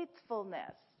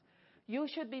faithfulness. You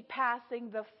should be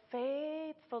passing the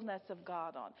faithfulness of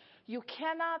God on. You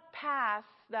cannot pass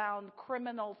down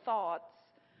criminal thoughts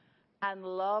and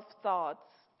love thoughts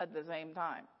at the same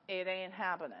time. It ain't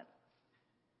happening.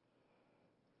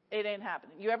 It ain't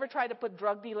happening. You ever try to put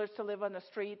drug dealers to live on the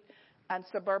street and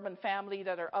suburban family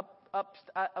that are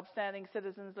upstanding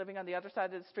citizens living on the other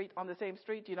side of the street, on the same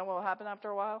street? Do you know what will happen after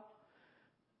a while?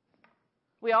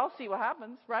 We all see what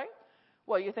happens, right?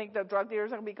 Well, you think the drug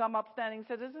dealers are going to become upstanding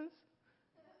citizens?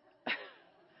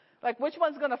 Like, which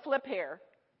one's going to flip here?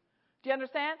 Do you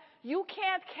understand? You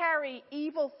can't carry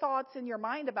evil thoughts in your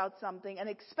mind about something and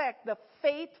expect the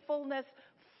faithfulness,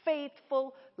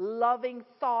 faithful, loving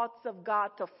thoughts of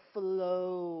God to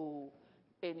flow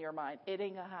in your mind. It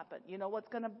ain't going to happen. You know what's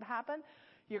going to happen?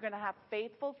 You're going to have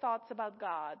faithful thoughts about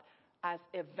God as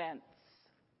events.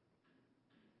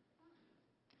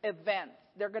 Events.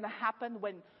 They're going to happen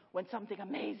when something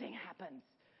amazing happens.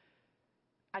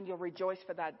 And you'll rejoice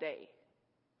for that day.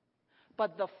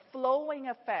 But the flowing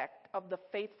effect of the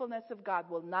faithfulness of God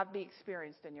will not be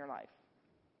experienced in your life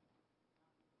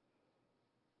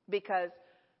because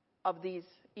of these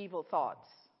evil thoughts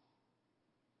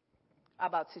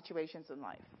about situations in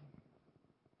life.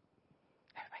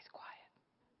 Everybody's quiet.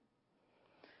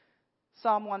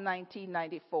 Psalm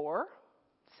 119:94,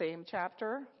 same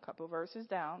chapter, a couple verses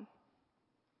down.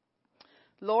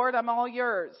 Lord, I'm all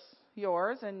yours,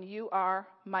 and you are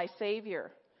my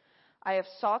Savior. I have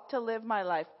sought to live my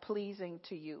life pleasing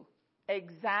to you.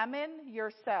 Examine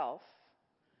yourself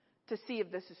to see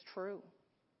if this is true.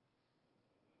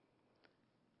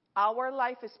 Our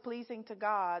life is pleasing to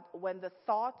God when the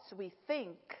thoughts we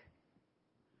think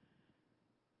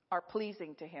are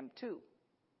pleasing to Him too.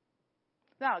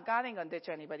 Now, God ain't going to ditch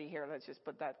anybody here. Let's just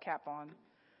put that cap on.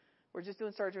 We're just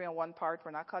doing surgery on one part. We're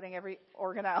not cutting every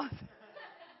organ out.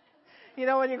 You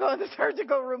know, when you go in the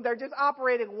surgical room, they're just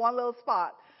operating one little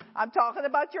spot. I'm talking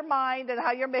about your mind and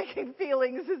how you're making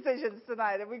feelings decisions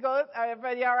tonight. Are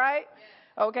everybody all right?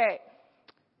 Yeah. Okay.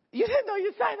 You didn't know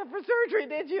you signed up for surgery,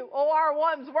 did you?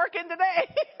 OR1's working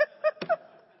today.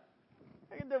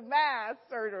 I can do mass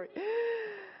surgery.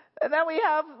 And then we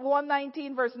have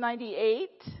 119 verse 98.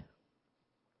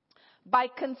 By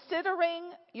considering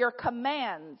your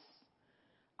commands,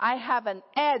 I have an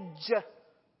edge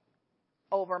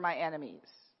over my enemies.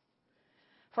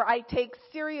 For I take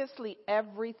seriously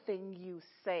everything you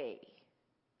say.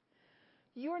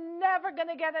 You're never going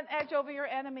to get an edge over your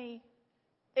enemy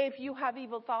if you have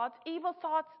evil thoughts. Evil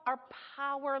thoughts are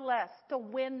powerless to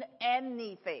win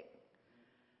anything.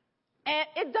 And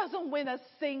it doesn't win a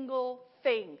single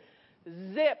thing.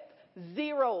 Zip,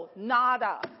 zero,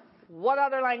 nada. What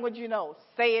other language you know?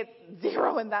 Say it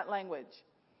zero in that language.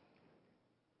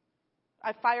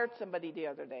 I fired somebody the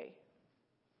other day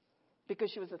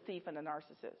because she was a thief and a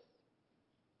narcissist.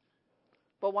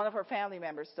 But one of her family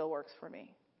members still works for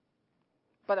me.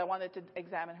 But I wanted to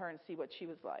examine her and see what she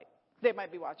was like. They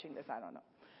might be watching this, I don't know.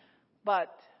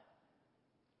 But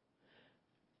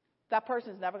that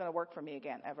person's never going to work for me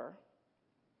again, ever.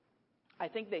 I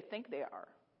think they are.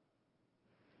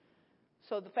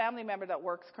 So the family member that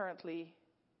works currently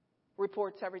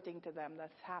reports everything to them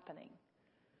that's happening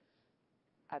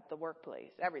at the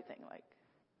workplace. Everything, like.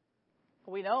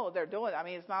 We know they're doing it. I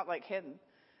mean, it's not like hidden.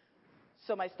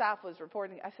 So my staff was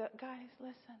reporting. I said, guys,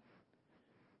 listen.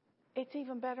 It's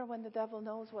even better when the devil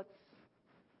knows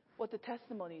what the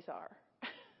testimonies are.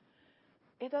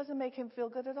 It doesn't make him feel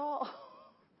good at all.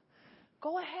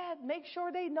 Go ahead. Make sure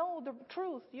they know the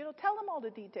truth. Tell them all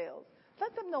the details.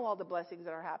 Let them know all the blessings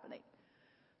that are happening.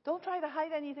 Don't try to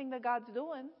hide anything that God's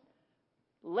doing.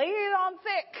 Lay it on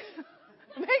thick.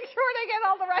 Make sure they get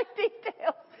all the right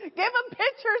details. Give them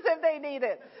pictures if they need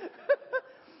it.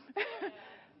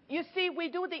 You see, we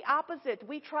do the opposite.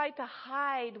 We try to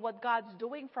hide what God's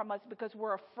doing from us because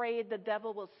we're afraid the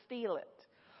devil will steal it,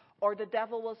 or the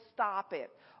devil will stop it,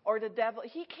 or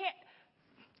he can't.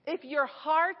 If your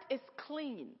heart is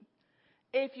clean,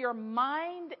 if your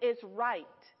mind is right,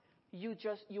 you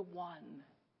won.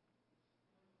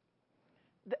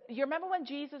 You remember when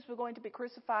Jesus was going to be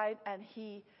crucified and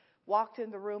he walked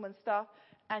in the room and stuff,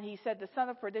 and he said, the son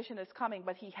of perdition is coming,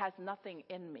 but he has nothing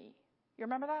in me. You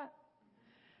remember that?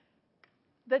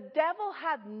 The devil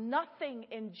had nothing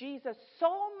in Jesus,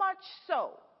 so much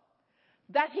so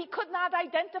that he could not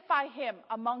identify him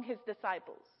among his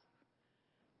disciples.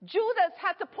 Judas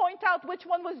had to point out which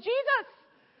one was Jesus.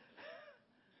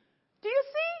 Do you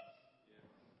see?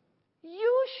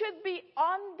 You should be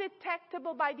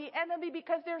undetectable by the enemy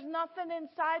because there's nothing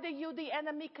inside of you the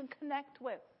enemy can connect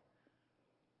with.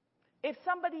 If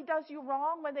somebody does you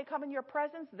wrong when they come in your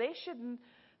presence, they shouldn't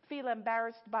feel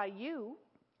embarrassed by you.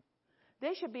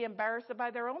 They should be embarrassed by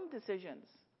their own decisions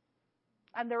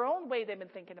and their own way they've been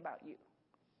thinking about you.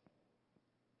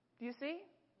 Do you see?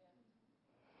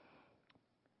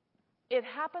 It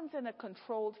happens in a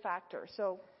controlled factor.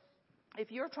 So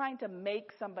if you're trying to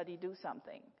make somebody do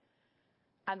something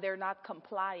and they're not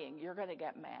complying, you're going to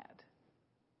get mad.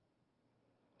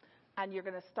 And you're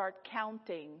going to start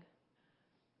counting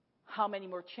how many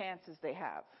more chances they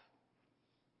have.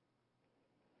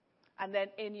 And then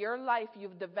in your life,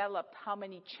 you've developed how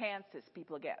many chances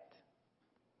people get.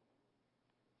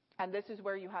 And this is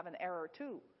where you have an error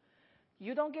too.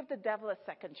 You don't give the devil a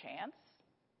second chance.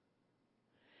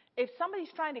 If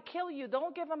somebody's trying to kill you,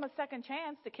 don't give them a second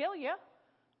chance to kill you.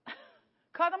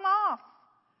 Cut them off.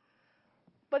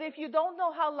 But if you don't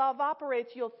know how love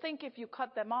operates, you'll think if you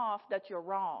cut them off that you're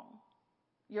wrong.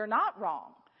 You're not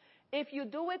wrong. If you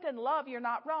do it in love, you're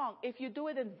not wrong. If you do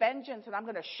it in vengeance and I'm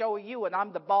going to show you and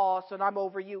I'm the boss and I'm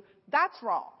over you, that's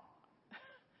wrong.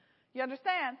 You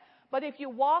understand? But if you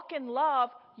walk in love,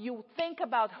 you think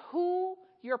about who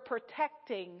you're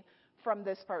protecting from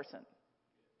this person.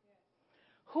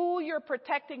 Who you're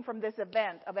protecting from this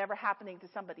event of ever happening to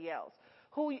somebody else.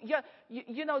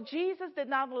 Jesus did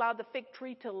not allow the fig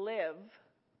tree to live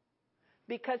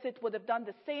because it would have done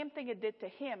the same thing it did to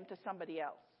him to somebody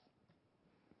else.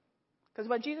 Because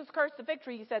when Jesus cursed the fig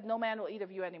tree, he said, no man will eat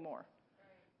of you anymore. Right.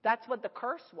 That's what the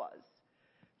curse was.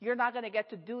 You're not going to get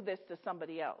to do this to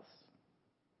somebody else.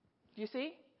 Do you see? Right.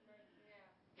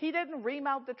 Yeah. He didn't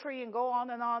remount the tree and go on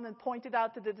and point it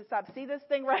out to the disciples. See this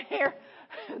thing right here?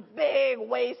 Big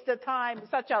waste of time.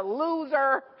 Such a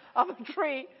loser of a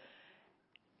tree.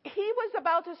 He was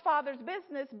about his father's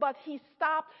business, but he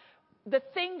stopped. The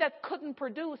thing that couldn't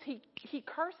produce, he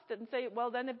cursed it and said,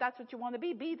 well, then if that's what you want to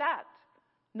be that.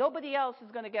 Nobody else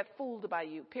is going to get fooled by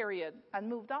you, period, and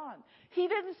moved on. He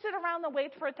didn't sit around and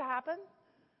wait for it to happen.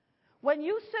 When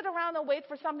you sit around and wait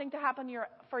for something to happen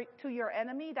to your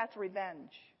enemy, that's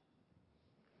revenge.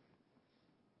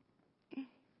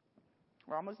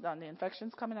 We're almost done. The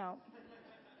infection's coming out.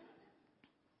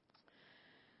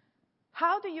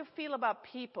 How do you feel about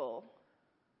people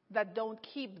that don't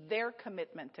keep their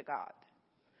commitment to God?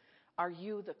 Are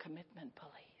you the commitment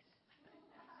police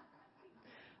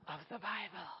of the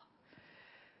Bible?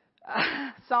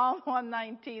 Psalm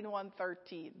 119,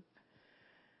 113.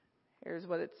 Here's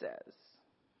what it says.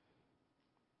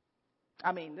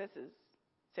 I mean, this is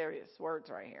serious words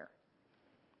right here.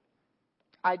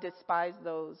 I despise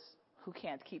those who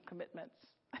can't keep commitments,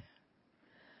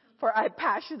 for I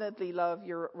passionately love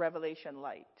your revelation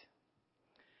light.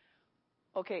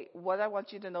 Okay, what I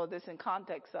want you to know this in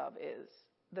context of is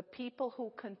the people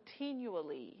who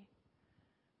continually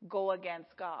go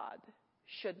against God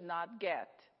should not get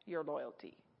your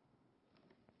loyalty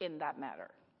in that matter.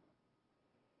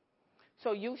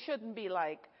 So you shouldn't be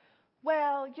like,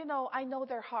 well, I know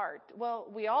their heart. Well,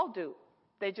 we all do.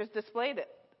 They just displayed it.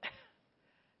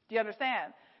 Do you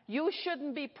understand? You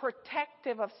shouldn't be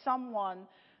protective of someone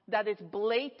that is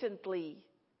blatantly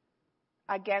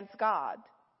against God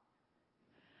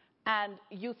And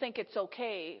you think it's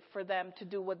okay for them to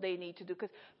do what they need to do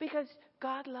because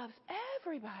God loves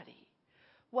everybody.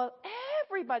 Well,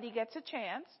 everybody gets a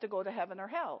chance to go to heaven or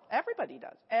hell. Everybody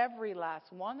does. Every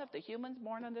last one of the humans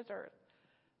born on this earth,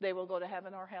 they will go to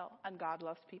heaven or hell, and God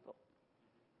loves people.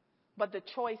 But the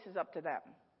choice is up to them.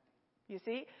 You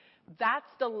see? That's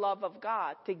the love of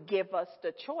God, to give us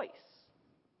the choice.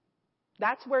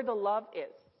 That's where the love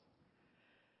is.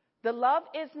 The love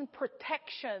isn't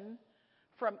protection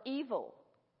from evil.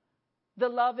 The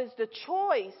love is the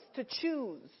choice to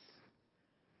choose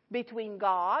between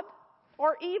God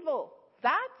or evil.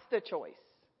 That's the choice.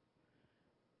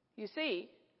 You see?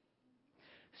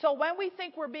 So when we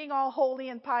think we're being all holy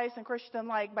and pious and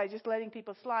Christian-like by just letting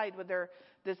people slide with their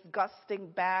disgusting,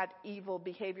 bad, evil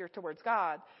behavior towards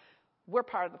God, we're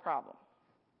part of the problem.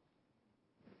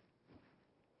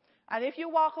 And if you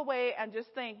walk away and just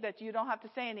think that you don't have to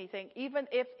say anything, even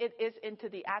if it is into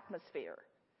the atmosphere,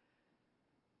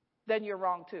 then you're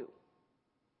wrong too.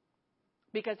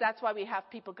 Because that's why we have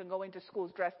people can go into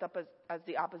schools dressed up as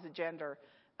the opposite gender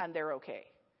and they're okay.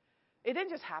 It didn't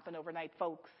just happen overnight,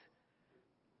 folks.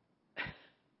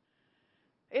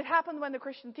 It happened when the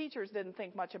Christian teachers didn't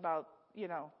think much about,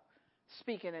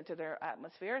 speaking into their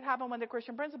atmosphere. It happened when the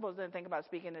Christian principals didn't think about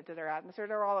speaking into their atmosphere.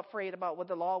 They're all afraid about what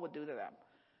the law would do to them.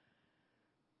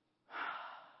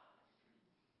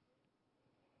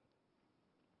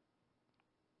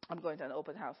 I'm going to an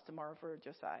open house tomorrow for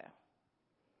Josiah.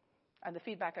 And the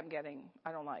feedback I'm getting,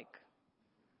 I don't like.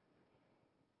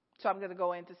 So I'm going to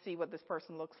go in to see what this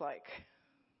person looks like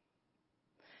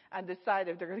and decide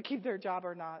if they're going to keep their job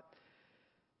or not,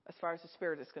 as far as the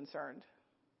spirit is concerned.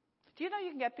 Do you know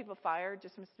you can get people fired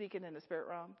just from speaking in the spirit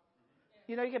realm?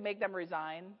 You know you can make them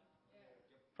resign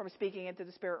from speaking into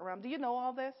the spirit realm. Do you know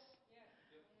all this?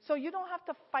 So you don't have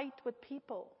to fight with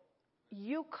people.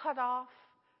 You cut off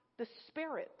the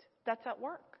spirit that's at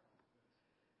work.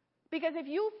 Because if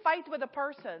you fight with a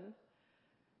person,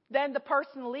 then the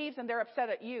person leaves and they're upset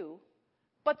at you.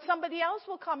 But somebody else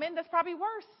will come in that's probably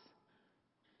worse.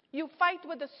 You fight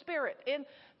with the spirit. In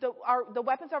the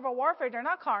weapons of our warfare, they're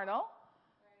not carnal,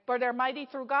 but they're mighty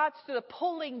through God to the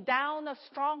pulling down of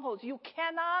strongholds. You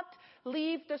cannot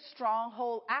leave the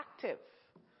stronghold active.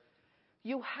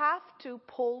 You have to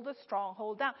pull the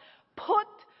stronghold down. Put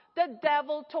the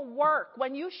devil to work.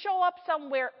 When you show up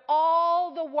somewhere,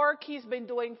 all the work he's been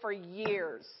doing for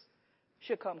years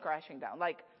should come crashing down.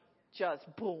 Like, just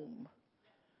boom.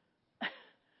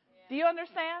 Do you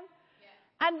understand?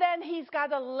 Yeah. And then he's got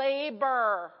to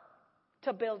labor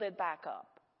to build it back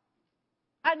up.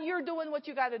 And you're doing what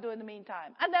you got to do in the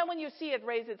meantime. And then when you see it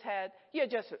raise its head, you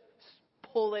just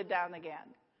pull it down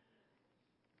again.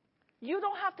 You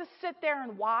don't have to sit there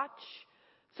and watch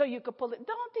so you could pull it.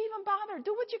 Don't even bother.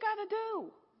 Do what you got to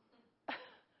do.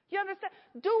 You understand?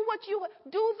 Do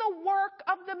the work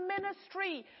of the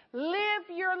ministry. Live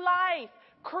your life.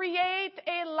 Create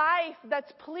a life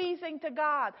that's pleasing to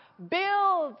God.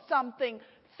 Build something.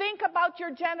 Think about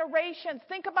your generations.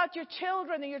 Think about your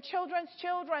children and your children's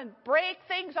children. Break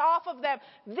things off of them.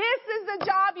 This is the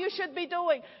job you should be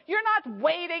doing. You're not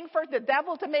waiting for the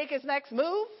devil to make his next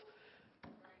move.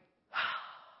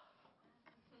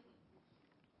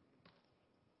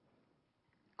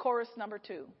 Chorus number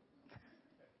 2.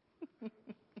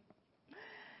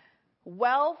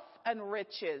 Wealth and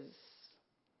riches.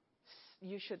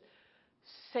 You should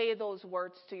say those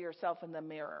words to yourself in the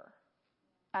mirror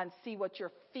and see what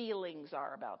your feelings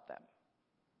are about them.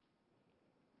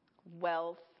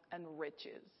 Wealth and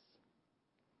riches.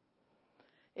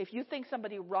 If you think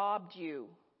somebody robbed you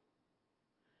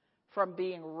from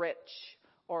being rich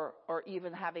or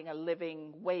even having a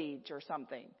living wage or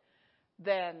something,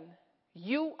 then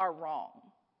you are wrong.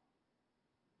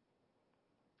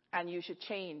 And you should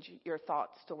change your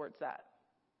thoughts towards that.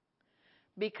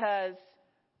 Because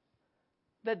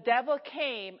the devil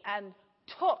came and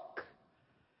took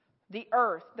the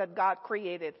earth that God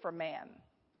created for man.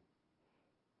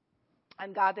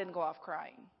 And God didn't go off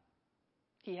crying.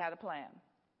 He had a plan.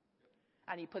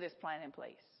 And he put his plan in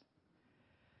place.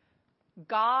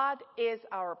 God is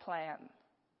our plan.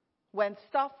 When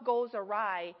stuff goes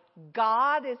awry,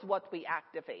 God is what we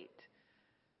activate.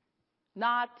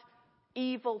 Not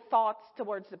evil thoughts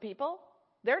towards the people.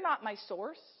 They're not my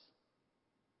source.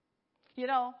 You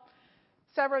know,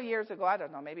 several years ago, I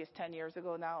don't know, maybe it's 10 years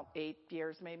ago now, 8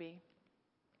 years maybe,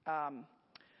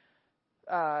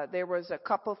 there was a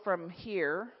couple from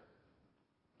here,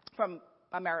 from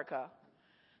America,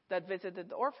 that visited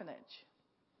the orphanage.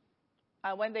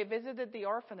 And when they visited the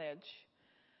orphanage,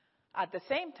 at the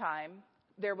same time,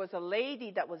 there was a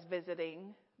lady that was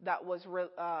visiting that was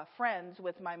friends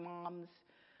with my mom's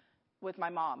with my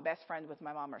mom, best friend with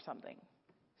my mom or something.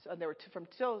 So there were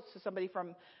somebody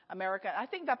from America. I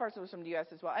think that person was from the U.S.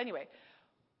 as well. Anyway,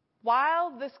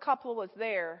 while this couple was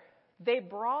there, they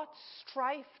brought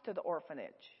strife to the orphanage.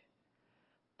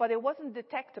 But it wasn't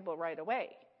detectable right away.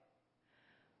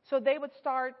 So they would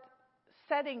start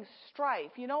setting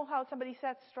strife. You know how somebody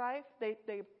sets strife? They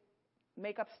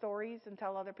make up stories and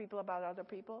tell other people about other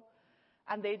people.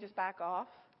 And they just back off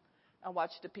and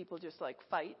watch the people just like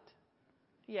fight.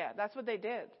 Yeah, that's what they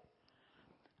did.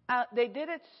 They did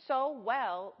it so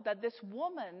well that this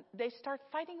woman, they start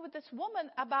fighting with this woman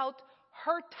about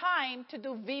her time to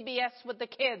do VBS with the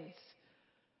kids.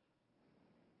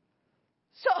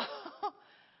 So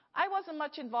I wasn't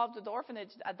much involved with the orphanage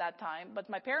at that time, but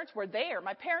my parents were there.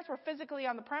 My parents were physically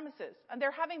on the premises, and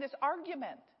they're having this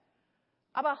argument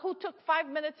about who took 5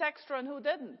 minutes extra and who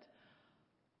didn't.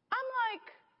 I'm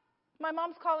like, my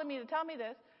mom's calling me to tell me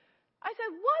this. I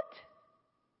said, what?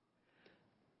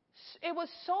 It was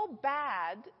so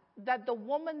bad that the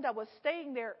woman that was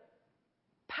staying there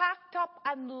packed up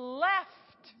and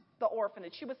left the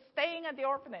orphanage. She was staying at the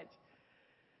orphanage.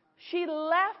 She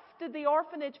left the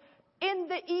orphanage in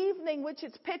the evening, which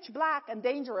is pitch black and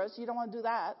dangerous. You don't want to do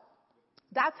that.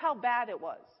 That's how bad it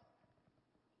was.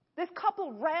 This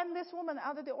couple ran this woman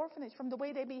out of the orphanage from the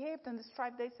way they behaved and the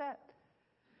strife they set.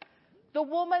 The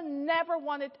woman never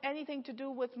wanted anything to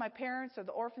do with my parents or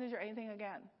the orphanage or anything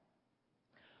again.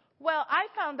 Well, I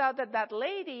found out that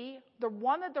lady,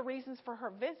 one of the reasons for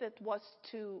her visit was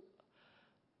to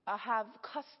have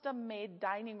custom-made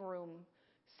dining room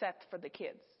set for the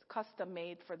kids.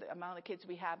 Custom-made for the amount of kids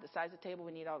we have, the size of the table,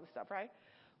 we need all this stuff, right?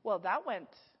 Well, that went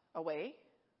away.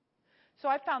 So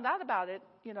I found out about it,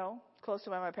 close to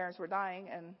when my parents were dying,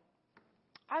 and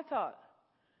I thought,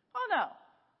 oh, no.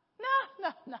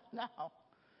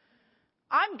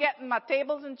 I'm getting my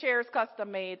tables and chairs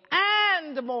custom-made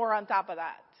and more on top of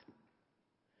that.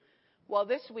 Well,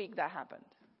 this week that happened.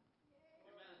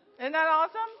 Isn't that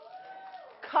awesome?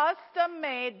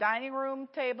 Custom-made dining room,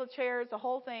 table, chairs, the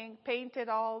whole thing, painted,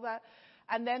 all that.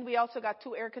 And then we also got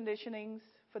 2 air conditionings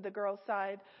for the girls'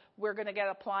 side. We're going to get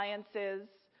appliances,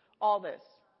 all this.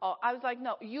 I was like,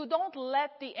 no, you don't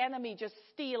let the enemy just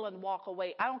steal and walk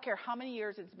away. I don't care how many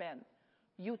years it's been.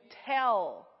 You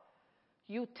tell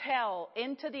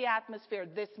into the atmosphere,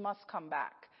 this must come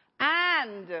back.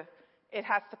 And it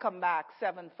has to come back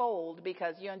 7-fold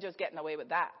because you ain't just getting away with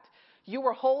that. You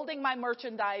were holding my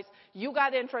merchandise. You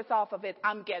got interest off of it.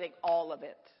 I'm getting all of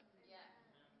it.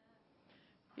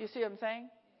 You see what I'm saying?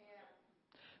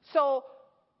 So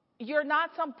you're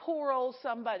not some poor old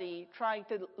somebody trying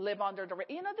to live under the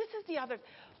radar. This is the other.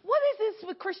 What is this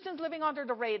with Christians living under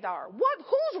the radar?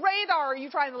 Whose radar are you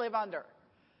trying to live under?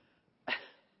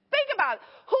 Think about it.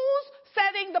 Who's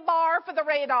setting the bar for the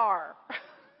radar?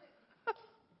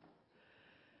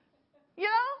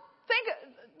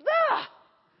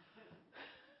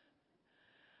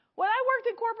 When I worked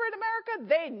in corporate America,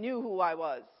 they knew who I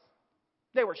was.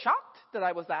 They were shocked that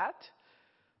I was that.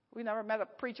 We never met a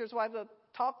preacher's wife that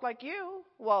talked like you.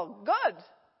 Well, good.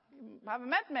 I haven't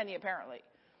met many, apparently.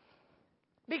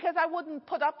 Because I wouldn't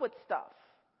put up with stuff.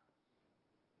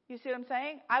 You see what I'm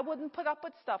saying? I wouldn't put up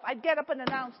with stuff. I'd get up and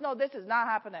announce, no, this is not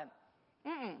happening.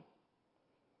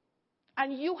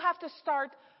 And you have to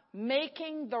start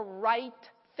making the right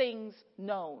things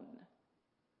known.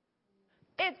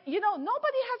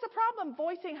 Nobody has a problem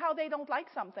voicing how they don't like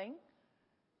something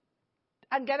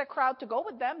and get a crowd to go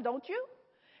with them, don't you?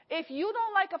 If you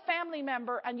don't like a family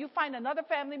member and you find another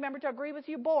family member to agree with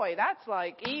you, boy, that's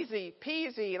like easy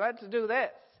peasy, let's do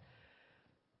this.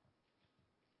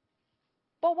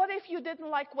 But what if you didn't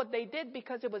like what they did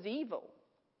because it was evil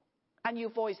and you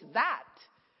voiced that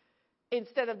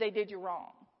instead of they did you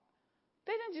wrong?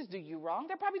 They didn't just do you wrong.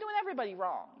 They're probably doing everybody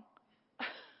wrong.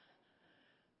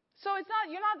 So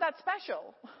you're not that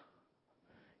special.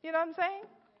 You know what I'm saying?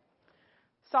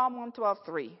 Psalm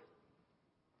 112:3.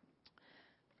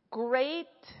 Great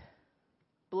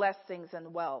blessings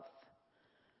and wealth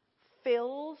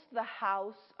fills the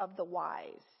house of the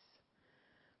wise,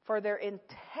 for their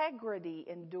integrity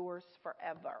endures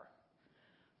forever.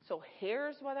 So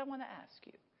here's what I want to ask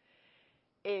you.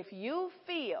 If you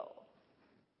feel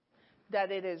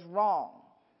that it is wrong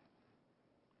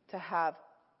to have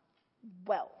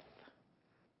wealth,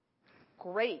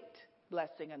 great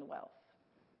blessing and wealth,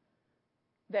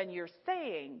 then you're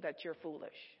saying that you're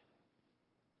foolish.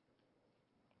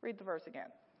 Read the verse again.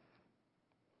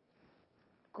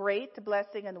 Great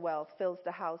blessing and wealth fills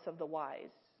the house of the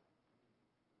wise.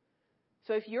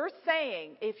 So if your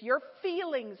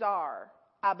feelings are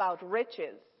about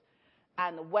riches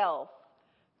and wealth,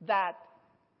 that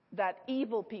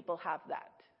evil people have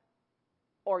that,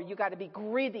 or you got to be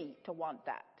greedy to want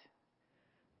that.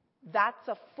 That's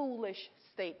a foolish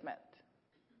statement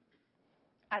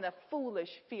and a foolish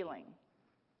feeling.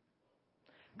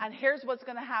 And here's what's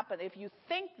going to happen. If you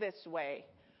think this way,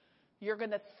 you're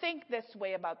going to think this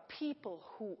way about people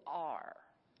who are.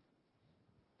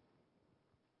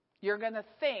 You're going to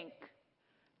think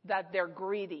that they're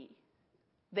greedy.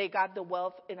 They got the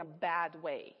wealth in a bad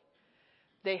way.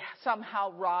 They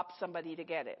somehow robbed somebody to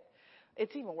get it.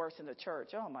 It's even worse in the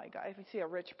church. Oh, my God. If you see a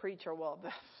rich preacher, well,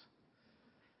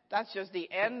 that's just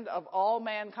the end of all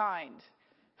mankind.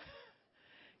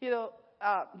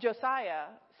 Josiah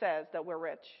says that we're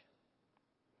rich.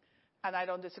 And I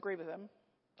don't disagree with him.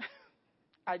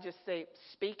 I just say,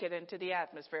 speak it into the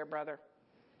atmosphere, brother.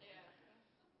 Yeah.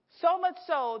 So much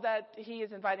so that he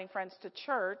is inviting friends to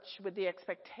church with the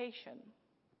expectation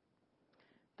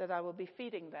that I will be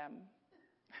feeding them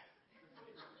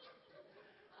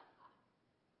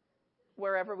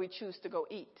wherever we choose to go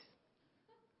eat.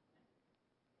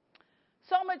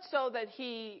 So much so that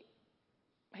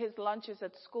his lunches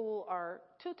at school are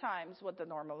 2 times what the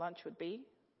normal lunch would be.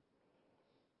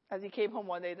 As he came home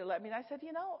one day to let me, and I said,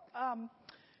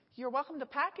 you're welcome to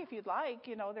pack if you'd like.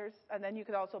 And then you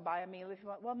could also buy a meal if you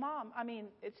want. Well, Mom, I mean,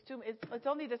 it's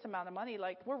only this amount of money.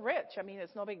 Like, we're rich. I mean,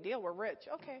 it's no big deal. We're rich.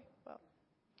 Okay, well,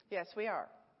 yes, we are.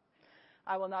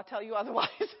 I will not tell you otherwise.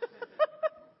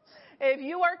 If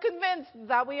you are convinced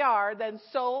that we are, then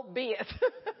so be it.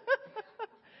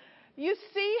 You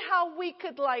see how we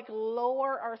could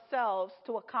lower ourselves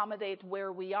to accommodate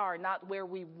where we are, not where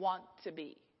we want to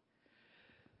be.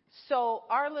 So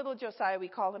our little Josiah, we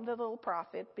call him the little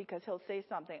prophet because he'll say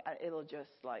something and it'll just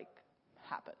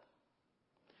happen.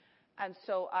 And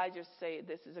so I just say,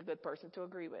 this is a good person to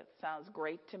agree with. Sounds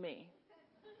great to me.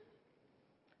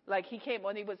 He came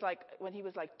when he was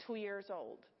 2 years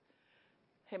old.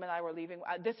 Him and I were leaving.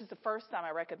 This is the first time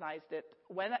I recognized it.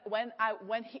 When I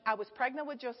was pregnant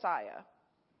with Josiah,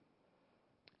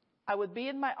 I would be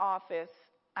in my office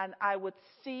and I would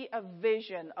see a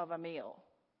vision of a meal.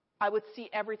 I would see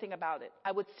everything about it.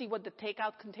 I would see what the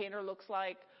takeout container looks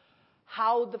like,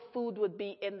 how the food would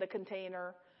be in the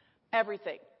container,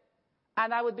 everything.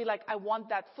 And I would be like, I want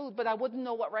that food, but I wouldn't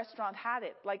know what restaurant had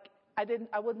it.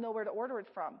 I wouldn't know where to order it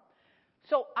from.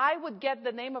 So I would get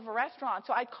the name of a restaurant.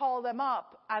 So I'd call them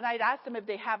up and I'd ask them if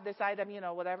they have this item,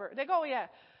 whatever. They go, oh, yeah.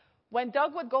 When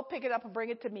Doug would go pick it up and bring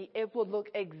it to me, it would look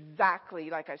exactly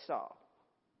like I saw.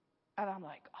 And I'm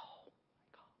like, oh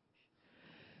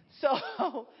my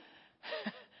gosh.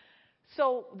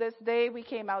 So this day we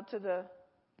came out to the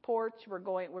porch. We're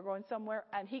going somewhere,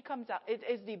 and he comes out. It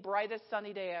is the brightest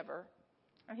sunny day ever.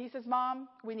 And he says, Mom,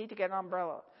 we need to get an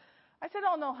umbrella. I said,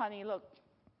 oh, no, honey, look.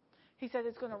 He said,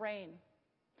 it's going to rain.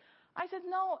 I said,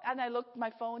 no. And I looked at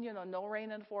my phone, no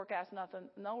rain in the forecast, nothing,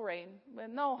 no rain.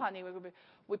 No, honey.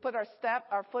 We put our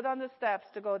foot on the steps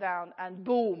to go down, and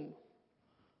boom,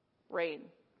 rain.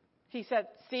 He said,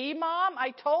 see, Mom,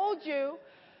 I told you.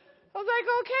 I was like,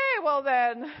 okay, well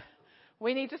then,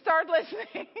 we need to start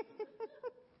listening.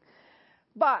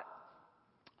 But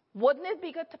wouldn't it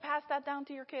be good to pass that down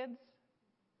to your kids?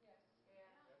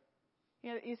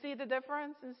 You see the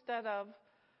difference? Instead of,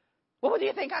 well, what do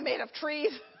you think, I'm made of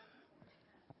trees?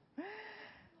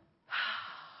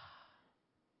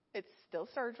 It's still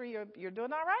surgery. You're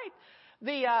doing all right.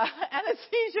 The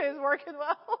anesthesia is working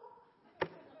well.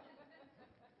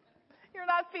 You're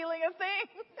not feeling a thing.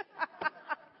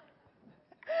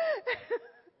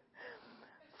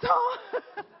 So,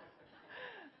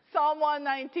 Psalm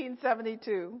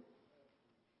 119:72.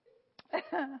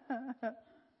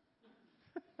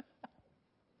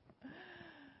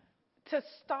 To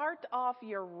start off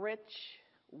your rich,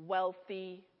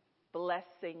 wealthy,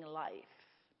 blessing life,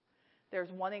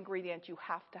 there's one ingredient you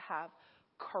have to have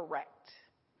correct.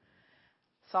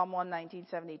 Psalm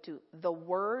 119:72. The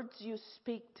words you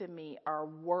speak to me are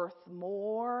worth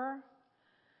more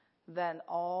than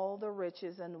all the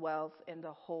riches and wealth in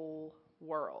the whole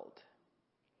world.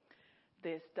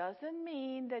 This doesn't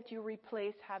mean that you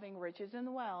replace having riches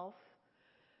and wealth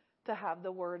to have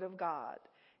the Word of God.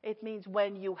 It means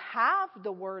when you have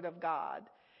the Word of God,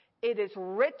 it is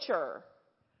richer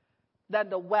than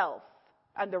the wealth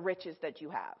and the riches that you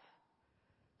have.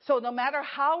 So no matter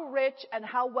how rich and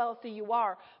how wealthy you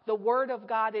are, the Word of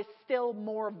God is still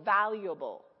more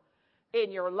valuable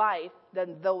in your life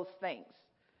than those things.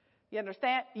 You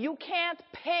understand? You can't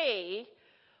pay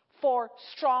for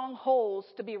strongholds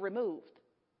to be removed.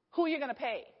 Who are you going to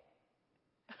pay?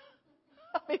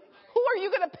 I mean, who are you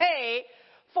going to pay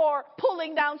for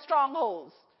pulling down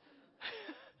strongholds?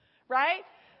 Right?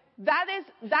 That is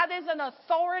an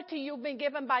authority you've been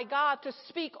given by God to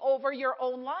speak over your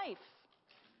own life.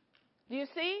 Do you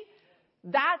see?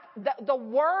 That the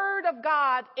Word of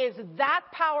God is that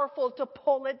powerful to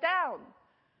pull it down.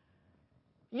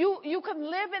 You can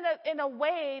live in a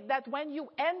way that when you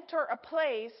enter a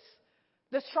place,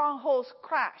 the strongholds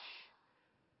crash.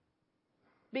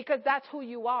 Because that's who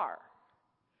you are.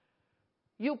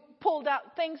 You pulled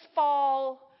out, things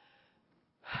fall.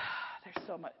 There's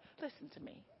so much. Listen to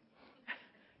me.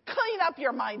 Clean up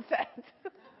your mindset.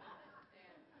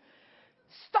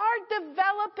 Start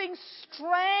developing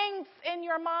strength in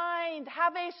your mind.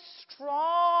 Have a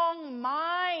strong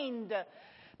mind.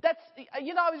 That's, I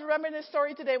was remembering this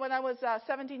story today when I was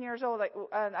 17 years old.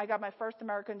 I got my first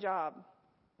American job.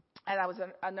 And I was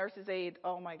a nurse's aide.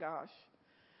 Oh, my gosh.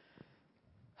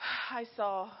 I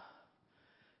saw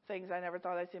things I never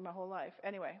thought I'd see my whole life.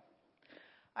 Anyway,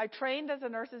 I trained as a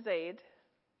nurse's aide.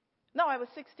 No, I was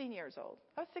 16 years old.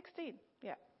 I was 16.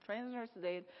 Yeah, trained as a nurse's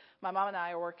aide. My mom and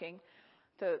I are working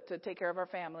to take care of our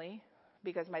family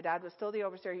because my dad was still the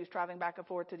overseer. He was traveling back and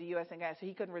forth to the U.S. and Canada, so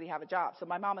he couldn't really have a job. So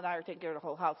my mom and I are taking care of the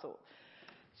whole household.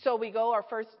 So we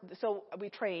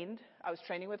trained. I was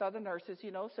training with other nurses,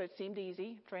 so it seemed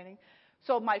easy, training.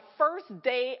 So my first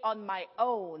day on my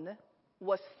own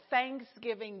was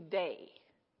Thanksgiving Day,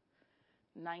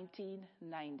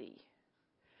 1990,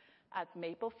 at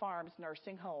Maple Farms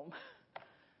Nursing Home,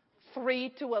 3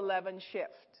 to 11 shift.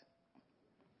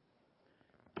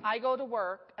 I go to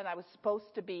work, and I was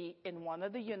supposed to be in one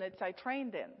of the units I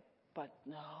trained in. But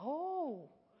no,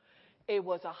 it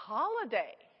was a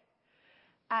holiday,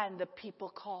 and the people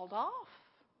called off.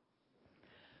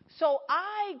 So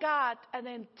I got an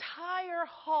entire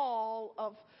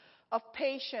hall of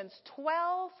patients,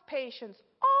 12 patients,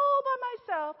 all by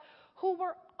myself, who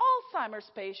were Alzheimer's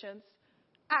patients,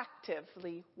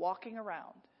 actively walking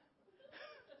around.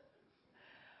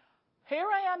 Here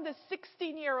I am, this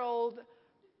 16-year-old,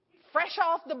 fresh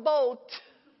off the boat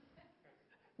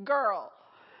girl.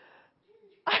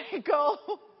 I'm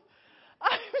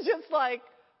just like,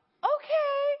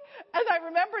 okay. And I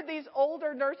remember these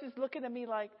older nurses looking at me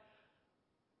like,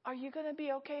 are you going to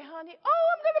be okay, honey?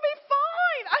 Oh, I'm going to be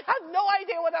fine. I had no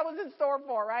idea what I was in store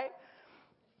for, right?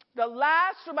 The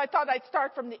last room, I thought I'd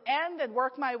start from the end and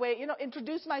work my way,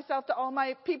 introduce myself to all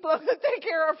my people I'm going to take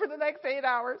care of for the next 8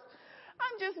 hours.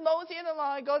 I'm just moseying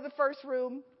along. I go to the first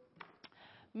room.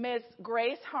 Miss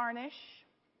Grace Harnish,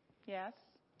 yes,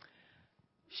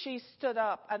 she stood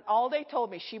up, and all they told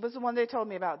me, she was the one they told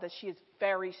me about, that she is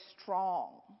very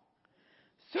strong.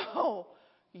 So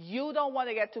you don't want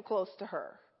to get too close to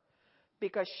her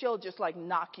because she'll just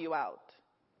knock you out.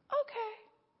 Okay.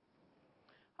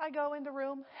 I go in the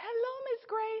room. Hello, Miss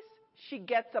Grace. She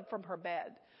gets up from her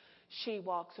bed. She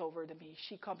walks over to me.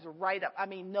 She comes right up.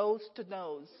 Nose to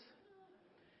nose.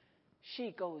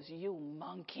 She goes, you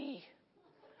monkey.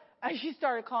 And she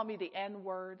started calling me the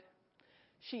N-word.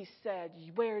 She said,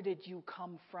 where did you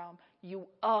come from? You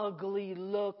ugly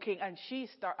looking. And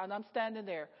and I'm standing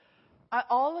there.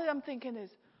 All I'm thinking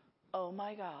is, oh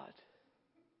my God.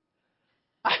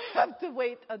 I have to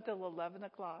wait until 11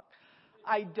 o'clock.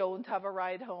 I don't have a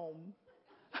ride home.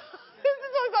 This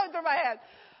is what's going through my head.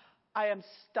 I am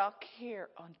stuck here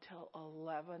until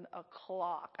 11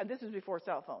 o'clock. And this is before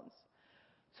cell phones.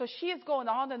 So she is going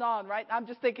on and on, right? I'm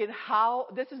just thinking,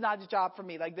 this is not the job for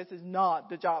me. This is not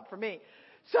the job for me.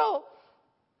 So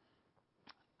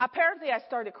apparently I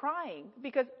started crying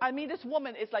because, this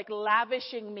woman is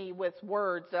lavishing me with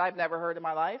words that I've never heard in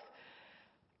my life.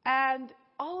 And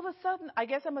all of a sudden, I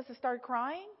guess I must have started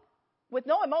crying with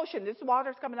no emotion. This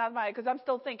water's coming out of my eye because I'm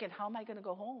still thinking, how am I going to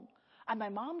go home? And my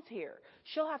mom's here.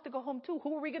 She'll have to go home too.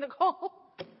 Who are we going to call?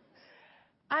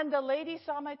 And the lady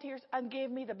saw my tears and gave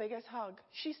me the biggest hug.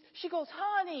 She goes,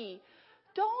 honey,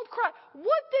 don't cry.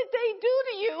 What did they do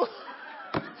to you?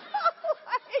 Oh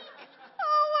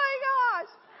my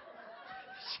gosh.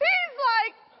 She's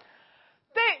like,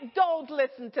 they don't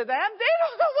listen to them. They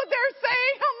don't know what they're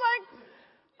saying. I'm like,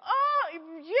 oh,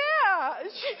 yeah.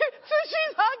 So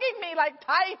she's hugging me,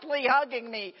 tightly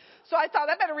hugging me. So I thought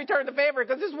I better return the favor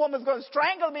because this woman's going to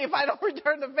strangle me if I don't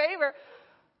return the favor.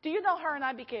 Do you know her and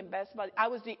I became best buddies? I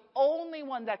was the only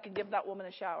one that could give that woman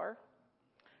a shower,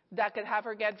 that could have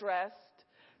her get dressed,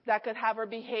 that could have her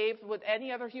behave with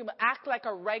any other human, act like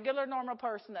a regular, normal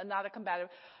person and not a combative.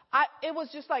 It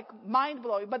was just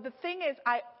mind-blowing. But the thing is,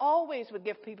 I always would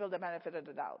give people the benefit of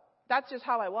the doubt. That's just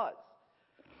how I was.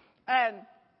 And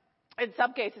in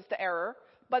some cases, the error.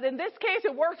 But in this case,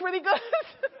 it worked really good.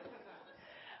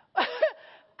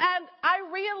 And I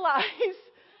realized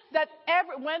that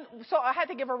so I had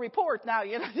to give a report now,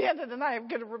 at the end of the night, I'm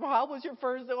going to report, how was your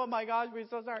first day? Oh my gosh, we're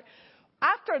so sorry.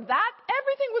 After that,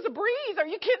 everything was a breeze. Are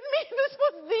you kidding me?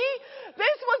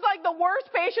 This was like the worst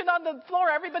patient on the floor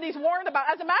everybody's warned about.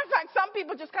 As a matter of fact, some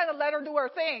people just kind of let her do her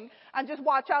thing and just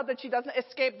watch out that she doesn't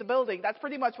escape the building. That's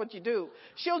pretty much what you do.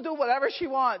 She'll do whatever she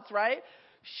wants, right?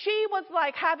 She was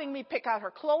like having me pick out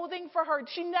her clothing for her.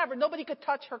 Nobody could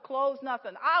touch her clothes,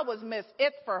 nothing. I was Miss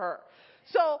It for her.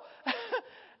 So,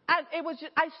 and it was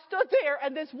just, I stood there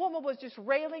and this woman was just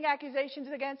railing accusations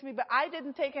against me, but I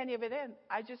didn't take any of it in.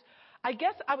 I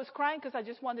guess I was crying because I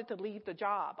just wanted to leave the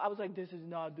job. I was like, this is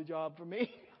not the job for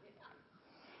me.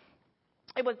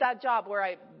 It was that job where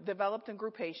I developed and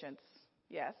grew patience.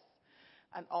 Yes.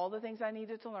 And all the things I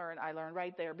needed to learn, I learned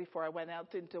right there before I went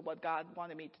out into what God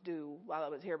wanted me to do while I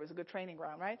was here. It was a good training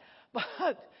ground, right?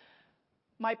 But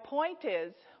my point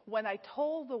is, when I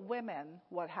told the women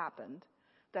what happened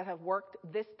that have worked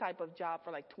this type of job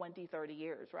for like 20, 30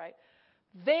 years, right?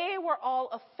 They were all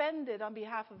offended on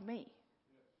behalf of me.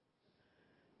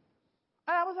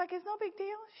 And I was like, it's no big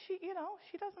deal.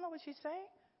 She doesn't know what she's saying.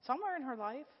 Somewhere in her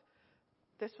life,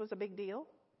 this was a big deal.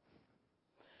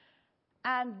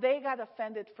 And they got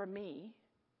offended for me.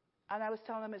 And I was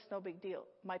telling them it's no big deal.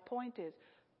 My point is,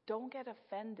 don't get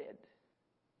offended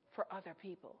for other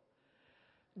people.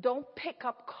 Don't pick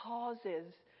up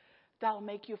causes that'll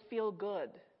make you feel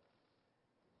good.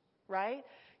 Right?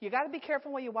 You got to be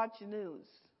careful when you watch the news.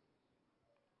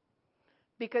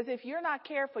 Because if you're not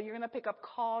careful, you're going to pick up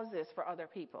causes for other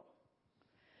people.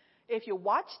 If you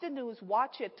watch the news,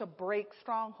 watch it to break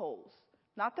strongholds,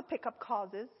 not to pick up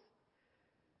causes.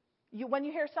 When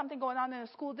you hear something going on in a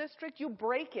school district, you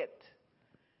break it.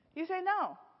 You say,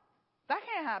 no, that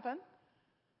can't happen.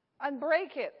 And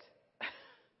break it.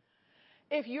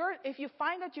 If you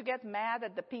find that you get mad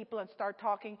at the people and start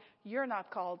talking, you're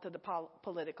not called to the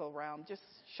political realm. Just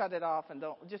shut it off and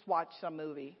just watch some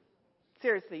movie.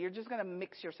 Seriously, you're just going to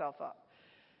mix yourself up.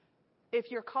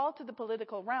 If you're called to the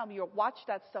political realm, you'll watch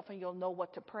that stuff and you'll know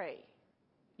what to pray.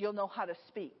 You'll know how to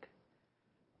speak.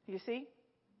 You see?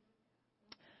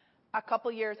 A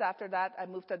couple years after that, I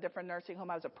moved to a different nursing home.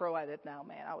 I was a pro at it now,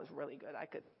 man. I was really good. I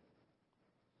could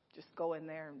just go in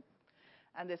there.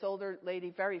 And this older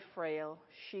lady, very frail,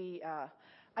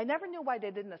 I never knew why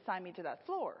they didn't assign me to that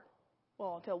floor.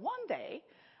 Well, until one day,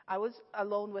 I was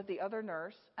alone with the other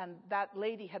nurse, and that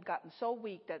lady had gotten so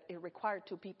weak that it required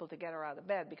 2 people to get her out of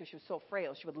bed because she was so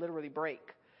frail. She would literally break.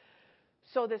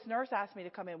 So this nurse asked me to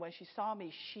come in. When she saw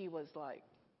me, she was like,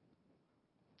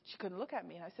 she couldn't look at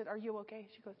me. And I said, are you okay?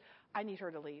 She goes, I need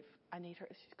her to leave. I need her.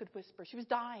 She could whisper. She was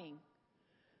dying.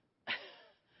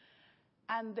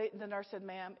 And the nurse said,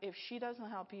 ma'am, if she doesn't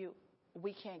help you,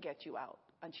 we can't get you out.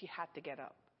 And she had to get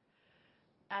up.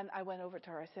 And I went over to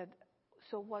her. I said,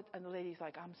 so what? And the lady's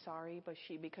like, I'm sorry, but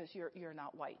because you're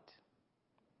not white.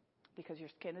 Because your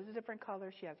skin is a different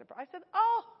color. She has I said,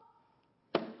 oh,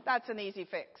 that's an easy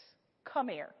fix. Come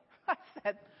here. I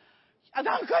said, and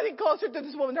I'm getting closer to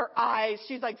this woman, her eyes,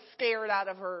 she's like scared out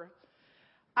of her.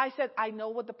 I said, I know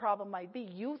what the problem might be.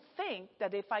 You think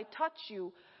that if I touch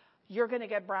you, you're going to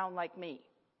get brown like me.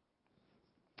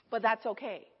 But that's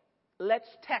okay. Let's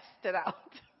test it out.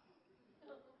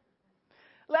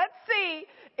 Let's see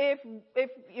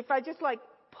if I just like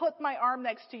put my arm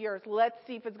next to yours, let's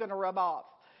see if it's going to rub off.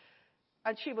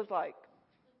 And she was like,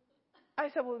 I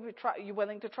said, well, you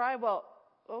willing to try? Well,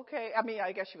 okay. I mean,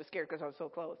 I guess she was scared because I was so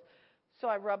close. So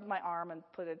I rubbed my arm and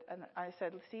put it, and I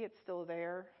said, see, it's still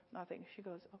there. Nothing. She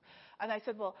goes, oh. And I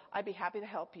said, well, I'd be happy to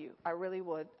help you. I really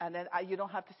would. And then you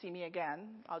don't have to see me again.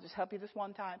 I'll just help you this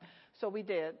one time. So we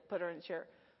did, put her in a chair.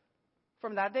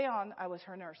 From that day on, I was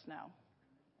her nurse now.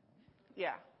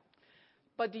 Yeah.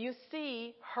 But do you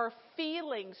see, her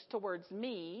feelings towards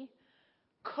me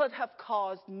could have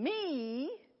caused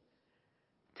me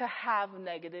to have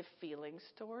negative feelings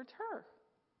towards her.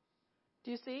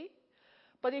 Do you see?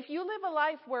 But if you live a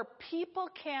life where people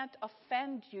can't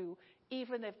offend you,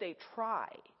 even if they try,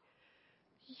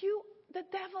 the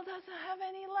devil doesn't have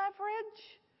any leverage.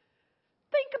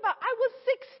 Think about, I was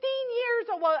 16 years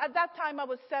old. Well, at that time I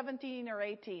was 17 or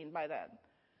 18 by then.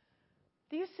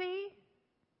 Do you see?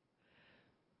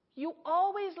 You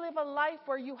always live a life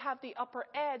where you have the upper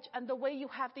edge, and the way you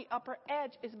have the upper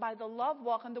edge is by the love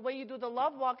walk, and the way you do the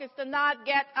love walk is to not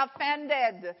get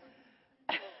offended.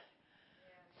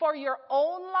 For your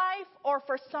own life or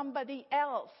for somebody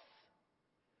else.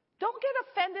 Don't get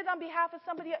offended on behalf of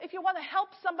somebody else. If you want to help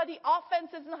somebody, offense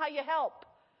isn't how you help.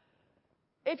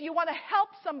 If you want to help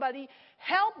somebody,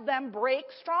 help them break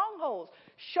strongholds.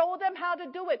 Show them how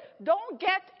to do it. Don't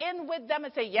get in with them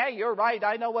and say, yeah, you're right,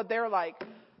 I know what they're like.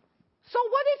 So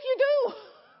what if you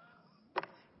do?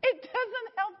 It doesn't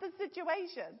help the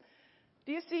situation.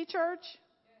 Do you see, church?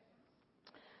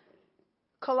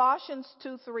 Colossians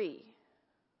 2:3.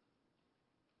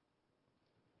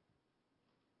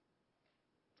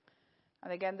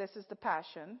 And again, this is the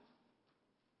Passion.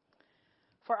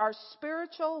 For our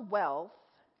spiritual wealth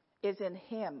is in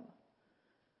him,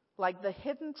 like the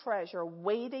hidden treasure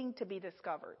waiting to be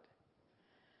discovered.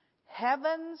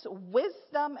 Heaven's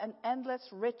wisdom and endless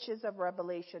riches of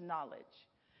revelation knowledge.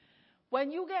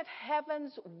 When you get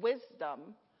heaven's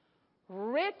wisdom,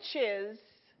 riches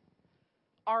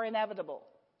are inevitable.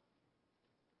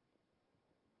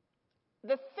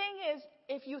 The thing is,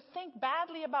 if you think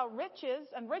badly about riches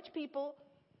and rich people,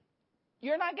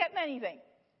 you're not getting anything.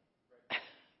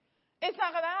 It's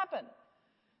not going to happen.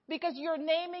 Because you're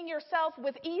naming yourself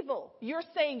with evil. You're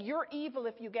saying you're evil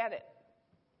if you get it.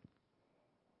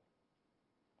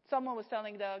 Someone was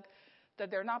telling Doug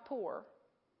that they're not poor,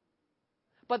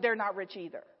 but they're not rich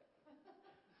either.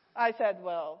 I said,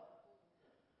 well,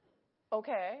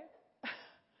 okay.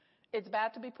 It's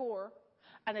bad to be poor,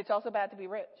 and it's also bad to be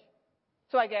rich.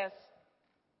 So I guess,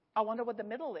 I wonder what the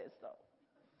middle is,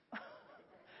 though.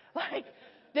 Like,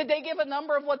 did they give a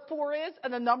number of what poor is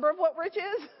and a number of what rich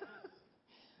is?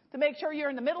 To make sure you're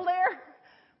in the middle there?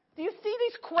 Do you see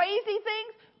these crazy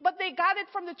things? But they got it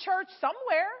from the church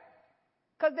somewhere,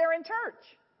 because they're in church.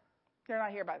 They're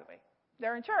not here, by the way.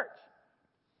 They're in church.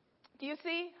 Do you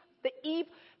see?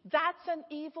 That's an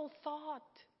evil thought.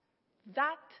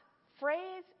 That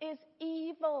phrase is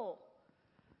evil.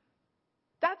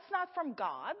 That's not from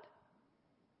God.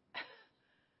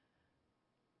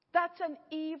 That's an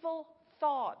evil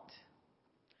thought.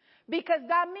 Because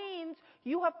that means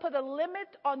you have put a limit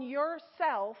on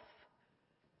yourself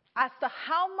as to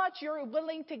how much you're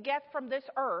willing to get from this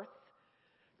earth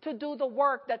to do the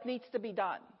work that needs to be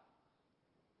done.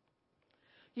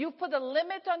 You've put a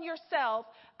limit on yourself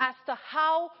as to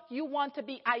how you want to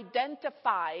be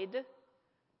identified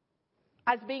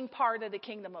as being part of the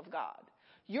kingdom of God.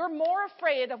 You're more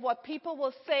afraid of what people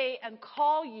will say and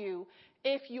call you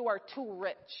if you are too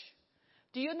rich.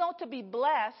 Do you know to be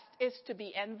blessed is to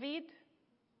be envied?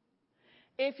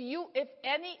 If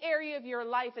any area of your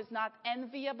life is not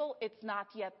enviable, it's not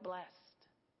yet blessed.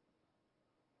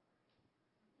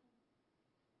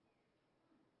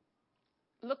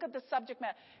 Look at the subject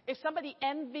matter. If somebody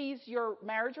envies your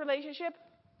marriage relationship,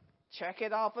 check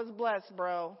it off as blessed,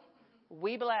 bro.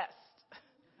 We blessed.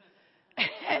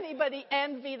 Anybody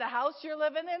envy the house you're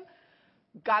living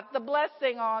in? Got the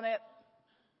blessing on it.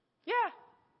 Yeah.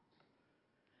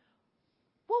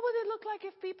 What would it look like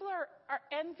if people are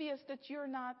envious that you're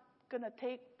not going to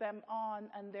take them on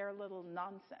and their little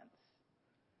nonsense?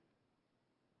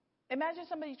 Imagine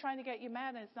somebody trying to get you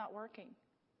mad and it's not working.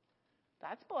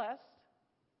 That's blessed.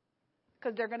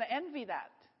 Because they're going to envy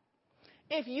that.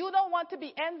 If you don't want to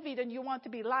be envied and you want to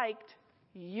be liked,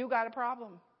 you got a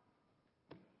problem.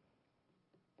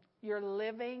 You're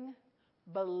living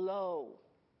below.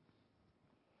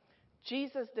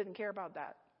 Jesus didn't care about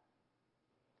that.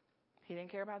 He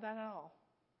didn't care about that at all.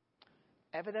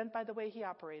 Evident by the way he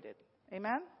operated.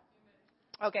 Amen?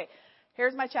 Okay,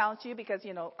 here's my challenge to you because,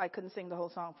 I couldn't sing the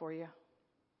whole song for you.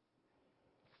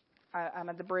 I'm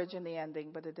at the bridge in the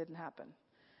ending, but it didn't happen.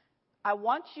 I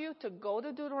want you to go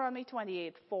to Deuteronomy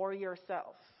 28 for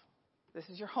yourself. This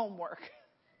is your homework.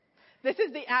 This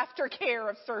is the aftercare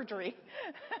of surgery.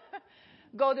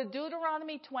 Go to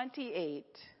Deuteronomy 28,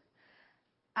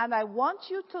 and I want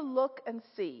you to look and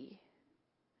see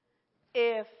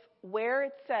if where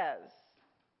it says,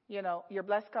 you're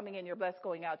blessed coming in, you're blessed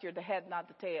going out, you're the head, not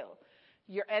the tail.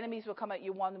 Your enemies will come at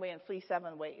you one way and flee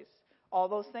 7 ways. All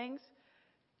those things.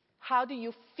 How do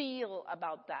you feel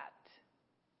about that?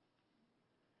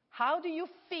 How do you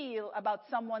feel about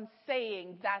someone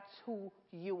saying that's who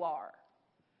you are?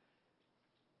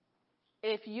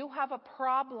 If you have a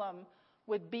problem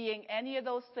with being any of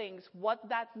those things, what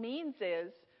that means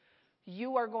is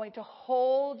you are going to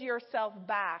hold yourself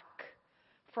back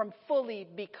from fully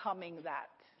becoming that.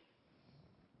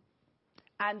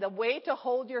 And the way to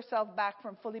hold yourself back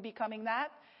from fully becoming that,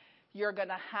 you're going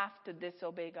to have to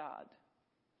disobey God.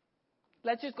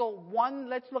 Let's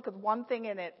look at one thing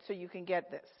in it so you can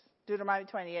get this. Deuteronomy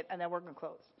 28, and then we're going to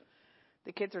close.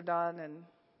 The kids are done, and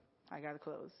I got to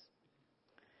close.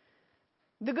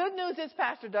 The good news is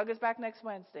Pastor Doug is back next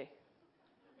Wednesday.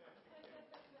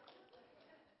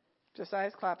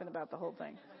 Josiah's clapping about the whole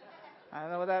thing. I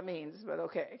don't know what that means, but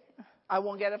okay. I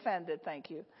won't get offended, thank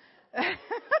you.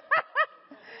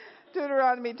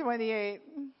 Deuteronomy 28.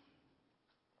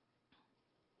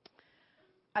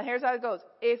 And here's how it goes.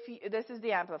 This is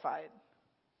the Amplified.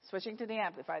 Switching to the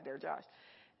Amplified there, Josh.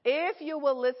 If you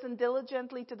will listen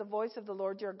diligently to the voice of the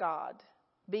Lord your God,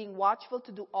 being watchful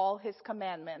to do all his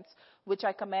commandments, which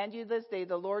I command you this day.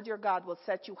 The Lord your God will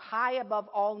set you high above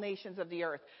all nations of the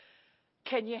earth.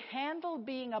 Can you handle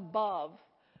being above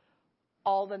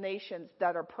all the nations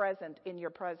that are present in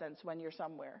your presence when you're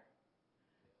somewhere?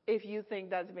 If you think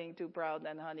that's being too proud,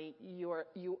 then honey, you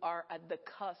are at the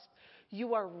cusp.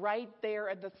 You are right there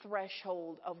at the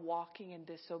threshold of walking in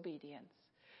disobedience.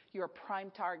 You're a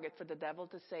prime target for the devil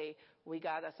to say, we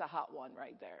got us a hot one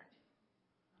right there.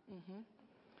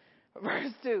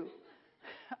 Verse 2.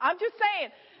 I'm just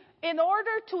saying, in order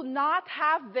to not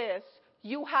have this,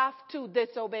 you have to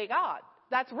disobey God.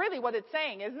 That's really what it's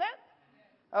saying, isn't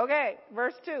it? Okay,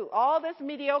 verse 2. All this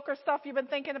mediocre stuff you've been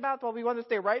thinking about, well, we want to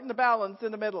stay right in the balance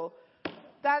in the middle.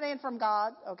 That ain't from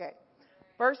God. Okay.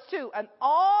 Verse 2. And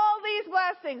all these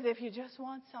blessings, if you just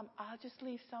want some, I'll just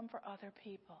leave some for other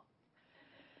people.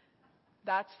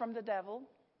 That's from the devil,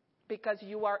 because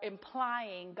you are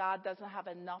implying God doesn't have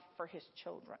enough for his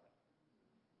children.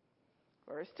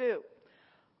 Verse 2.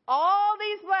 All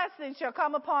these blessings shall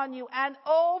come upon you and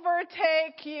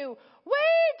overtake you.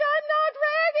 Wait, I'm not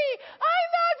ready.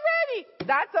 I'm not ready.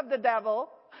 That's of the devil.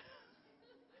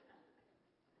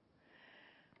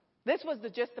 This was the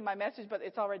gist of my message, but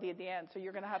it's already at the end, so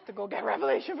you're going to have to go get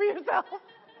revelation for yourself.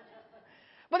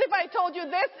 But if I told you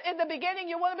this in the beginning,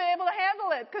 you wouldn't have been able to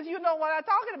handle it, because you know what I'm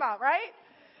talking about, right?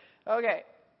 Okay.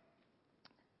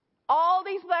 All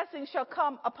these blessings shall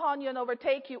come upon you and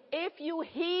overtake you if you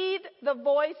heed the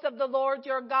voice of the Lord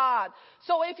your God.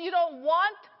 So if you don't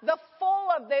want the full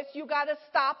of this, you got to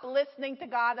stop listening to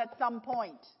God at some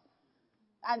point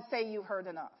and say you heard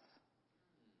enough.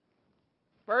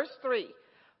 Verse 3.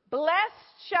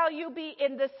 Blessed shall you be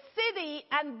in the city,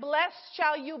 and blessed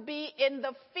shall you be in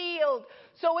the field.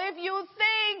 So if you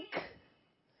think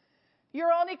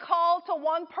you're only called to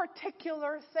one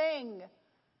particular thing,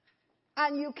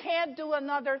 and you can't do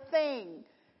another thing,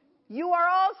 you are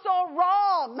also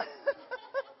wrong.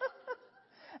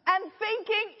 And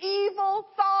thinking evil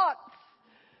thoughts.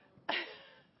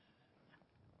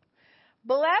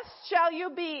 Blessed shall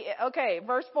you be. Okay,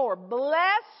 verse 4.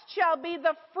 Blessed shall be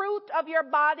the fruit of your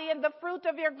body, and the fruit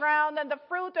of your ground, and the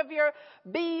fruit of your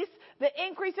beasts, the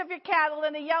increase of your cattle,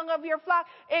 and the young of your flock.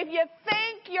 If you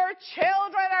think your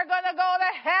children are going to go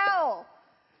to hell,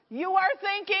 you are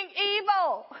thinking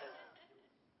evil.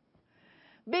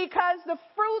 Because the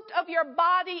fruit of your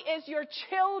body is your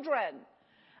children.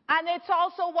 And it's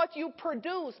also what you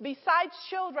produce. Besides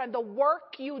children, the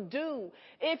work you do.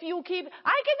 If you keep,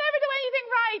 I can never do anything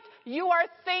right, you are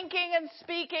thinking and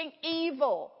speaking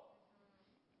evil.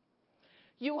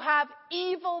 You have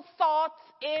evil thoughts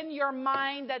in your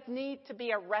mind that need to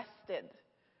be arrested.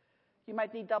 You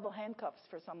might need double handcuffs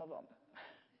for some of them.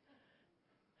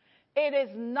 It is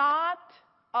not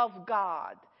of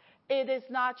God. It is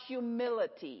not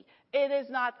humility. It is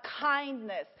not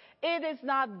kindness. It is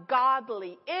not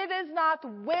godly. It is not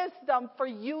wisdom for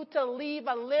you to leave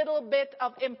a little bit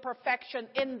of imperfection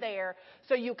in there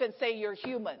so you can say you're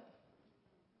human.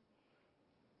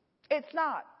 It's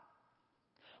not.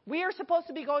 We are supposed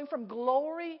to be going from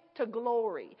glory to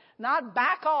glory, not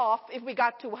back off if we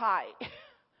got too high.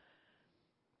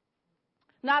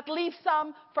 Not leave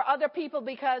some for other people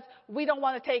because we don't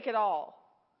want to take it all.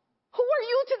 Who are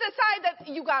you to decide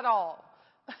that you got all?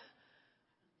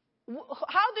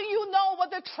 How do you know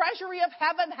what the treasury of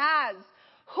heaven has?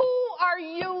 Who are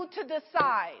you to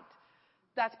decide?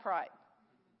 That's pride.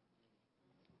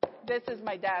 This is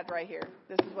my dad right here.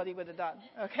 This is what he would have done.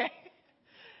 Okay?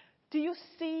 Do you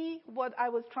see what I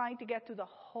was trying to get to the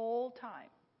whole time?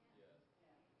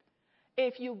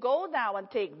 If you go now and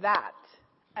take that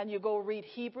and you go read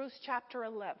Hebrews chapter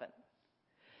 11,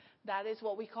 that is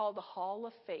what we call the hall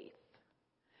of faith.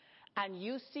 And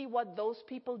you see what those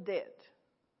people did,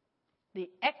 the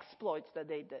exploits that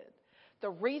they did.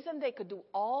 The reason they could do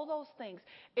all those things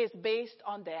is based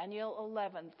on Daniel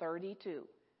 11:32.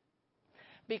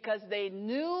 Because they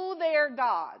knew their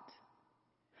God,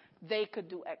 they could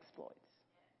do exploits.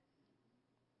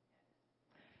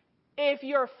 If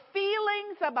your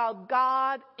feelings about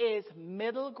God is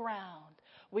middle ground,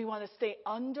 we want to stay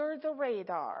under the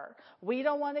radar. We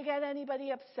don't want to get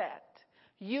anybody upset.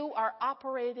 You are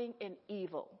operating in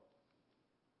evil.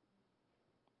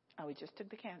 And we just took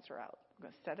the cancer out. We're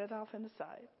going to set it off in the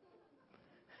side.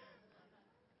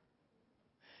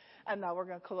 And now we're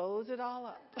going to close it all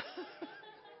up.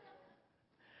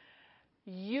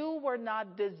 You were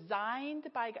not designed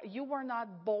by God. You were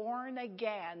not born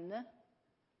again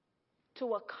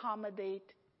to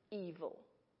accommodate evil.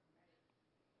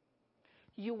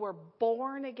 You were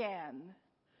born again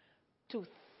to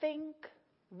think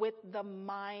with the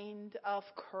mind of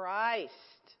Christ.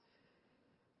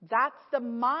 That's the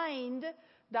mind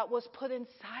that was put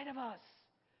inside of us.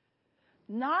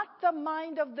 Not the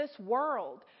mind of this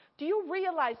world. Do you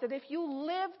realize that if you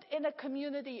lived in a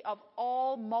community of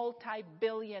all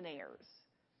multi-billionaires,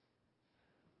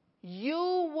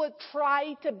 you would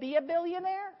try to be a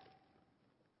billionaire?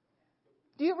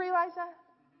 Do you realize that?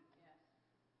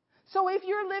 So if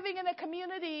you're living in a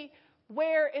community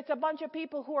where it's a bunch of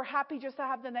people who are happy just to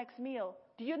have the next meal,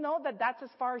 do you know that that's as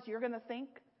far as you're going to think?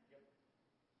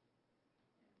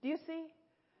 Do you see?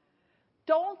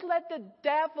 Don't let the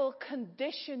devil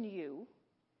condition you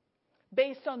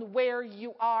based on where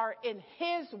you are in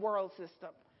his world system.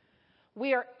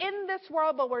 We are in this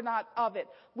world, but we're not of it.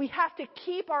 We have to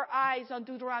keep our eyes on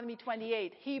Deuteronomy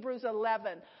 28, Hebrews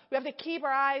 11. We have to keep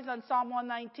our eyes on Psalm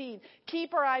 119.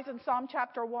 Keep our eyes on Psalm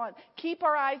chapter 1. Keep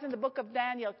our eyes in the book of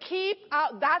Daniel.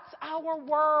 That's our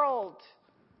world.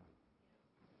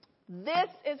 This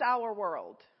is our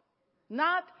world.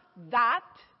 Not that.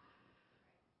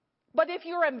 But if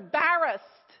you're embarrassed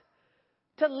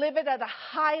to live it at a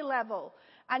high level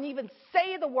and even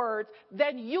say the words,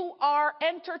 then you are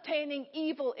entertaining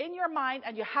evil in your mind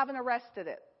and you haven't arrested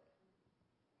it.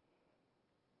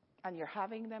 And you're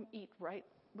having them eat right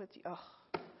with you. Oh.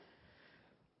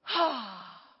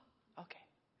 Okay.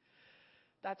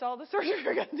 That's all the surgery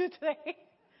we're going to do today.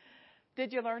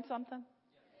 Did you learn something?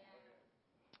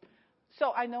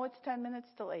 So I know it's 10 minutes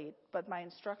till 8, but my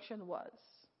instruction was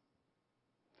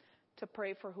to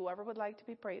pray for whoever would like to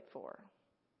be prayed for,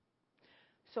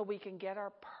 so we can get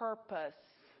our purpose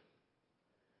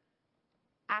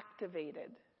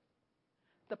activated.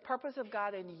 The purpose of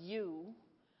God in you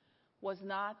was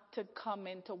not to come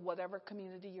into whatever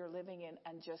community you're living in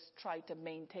and just try to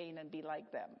maintain and be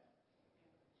like them.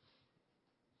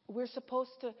 We're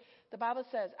supposed to, the Bible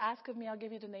says, ask of me, I'll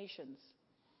give you the nations.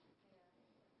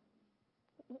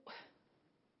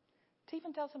 To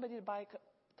even tell somebody to buy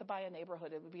a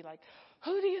neighborhood, it would be like,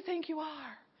 who do you think you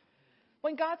are?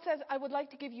 When God says, I would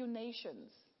like to give you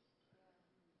nations.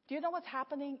 Do you know what's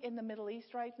happening in the Middle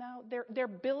East right now? They're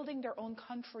building their own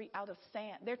country out of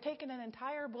sand. They're taking an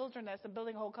entire wilderness and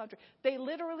building a whole country. They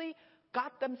literally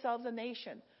got themselves a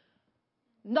nation.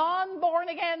 Non-born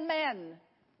again men.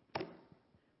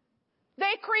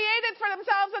 They created for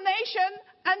themselves a nation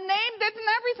and named it and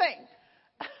everything.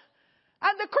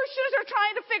 And the Christians are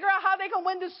trying to figure out how they can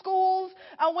win the schools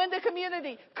and win the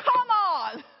community. Come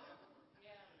on.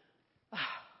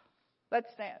 Let's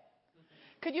stand.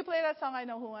 Could you play that song, I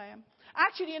Know Who I Am?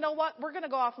 Actually, you know what? We're going to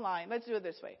go offline. Let's do it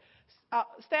this way.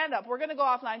 Stand up. We're going to go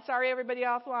offline. Sorry, everybody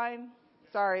offline.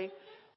 Sorry.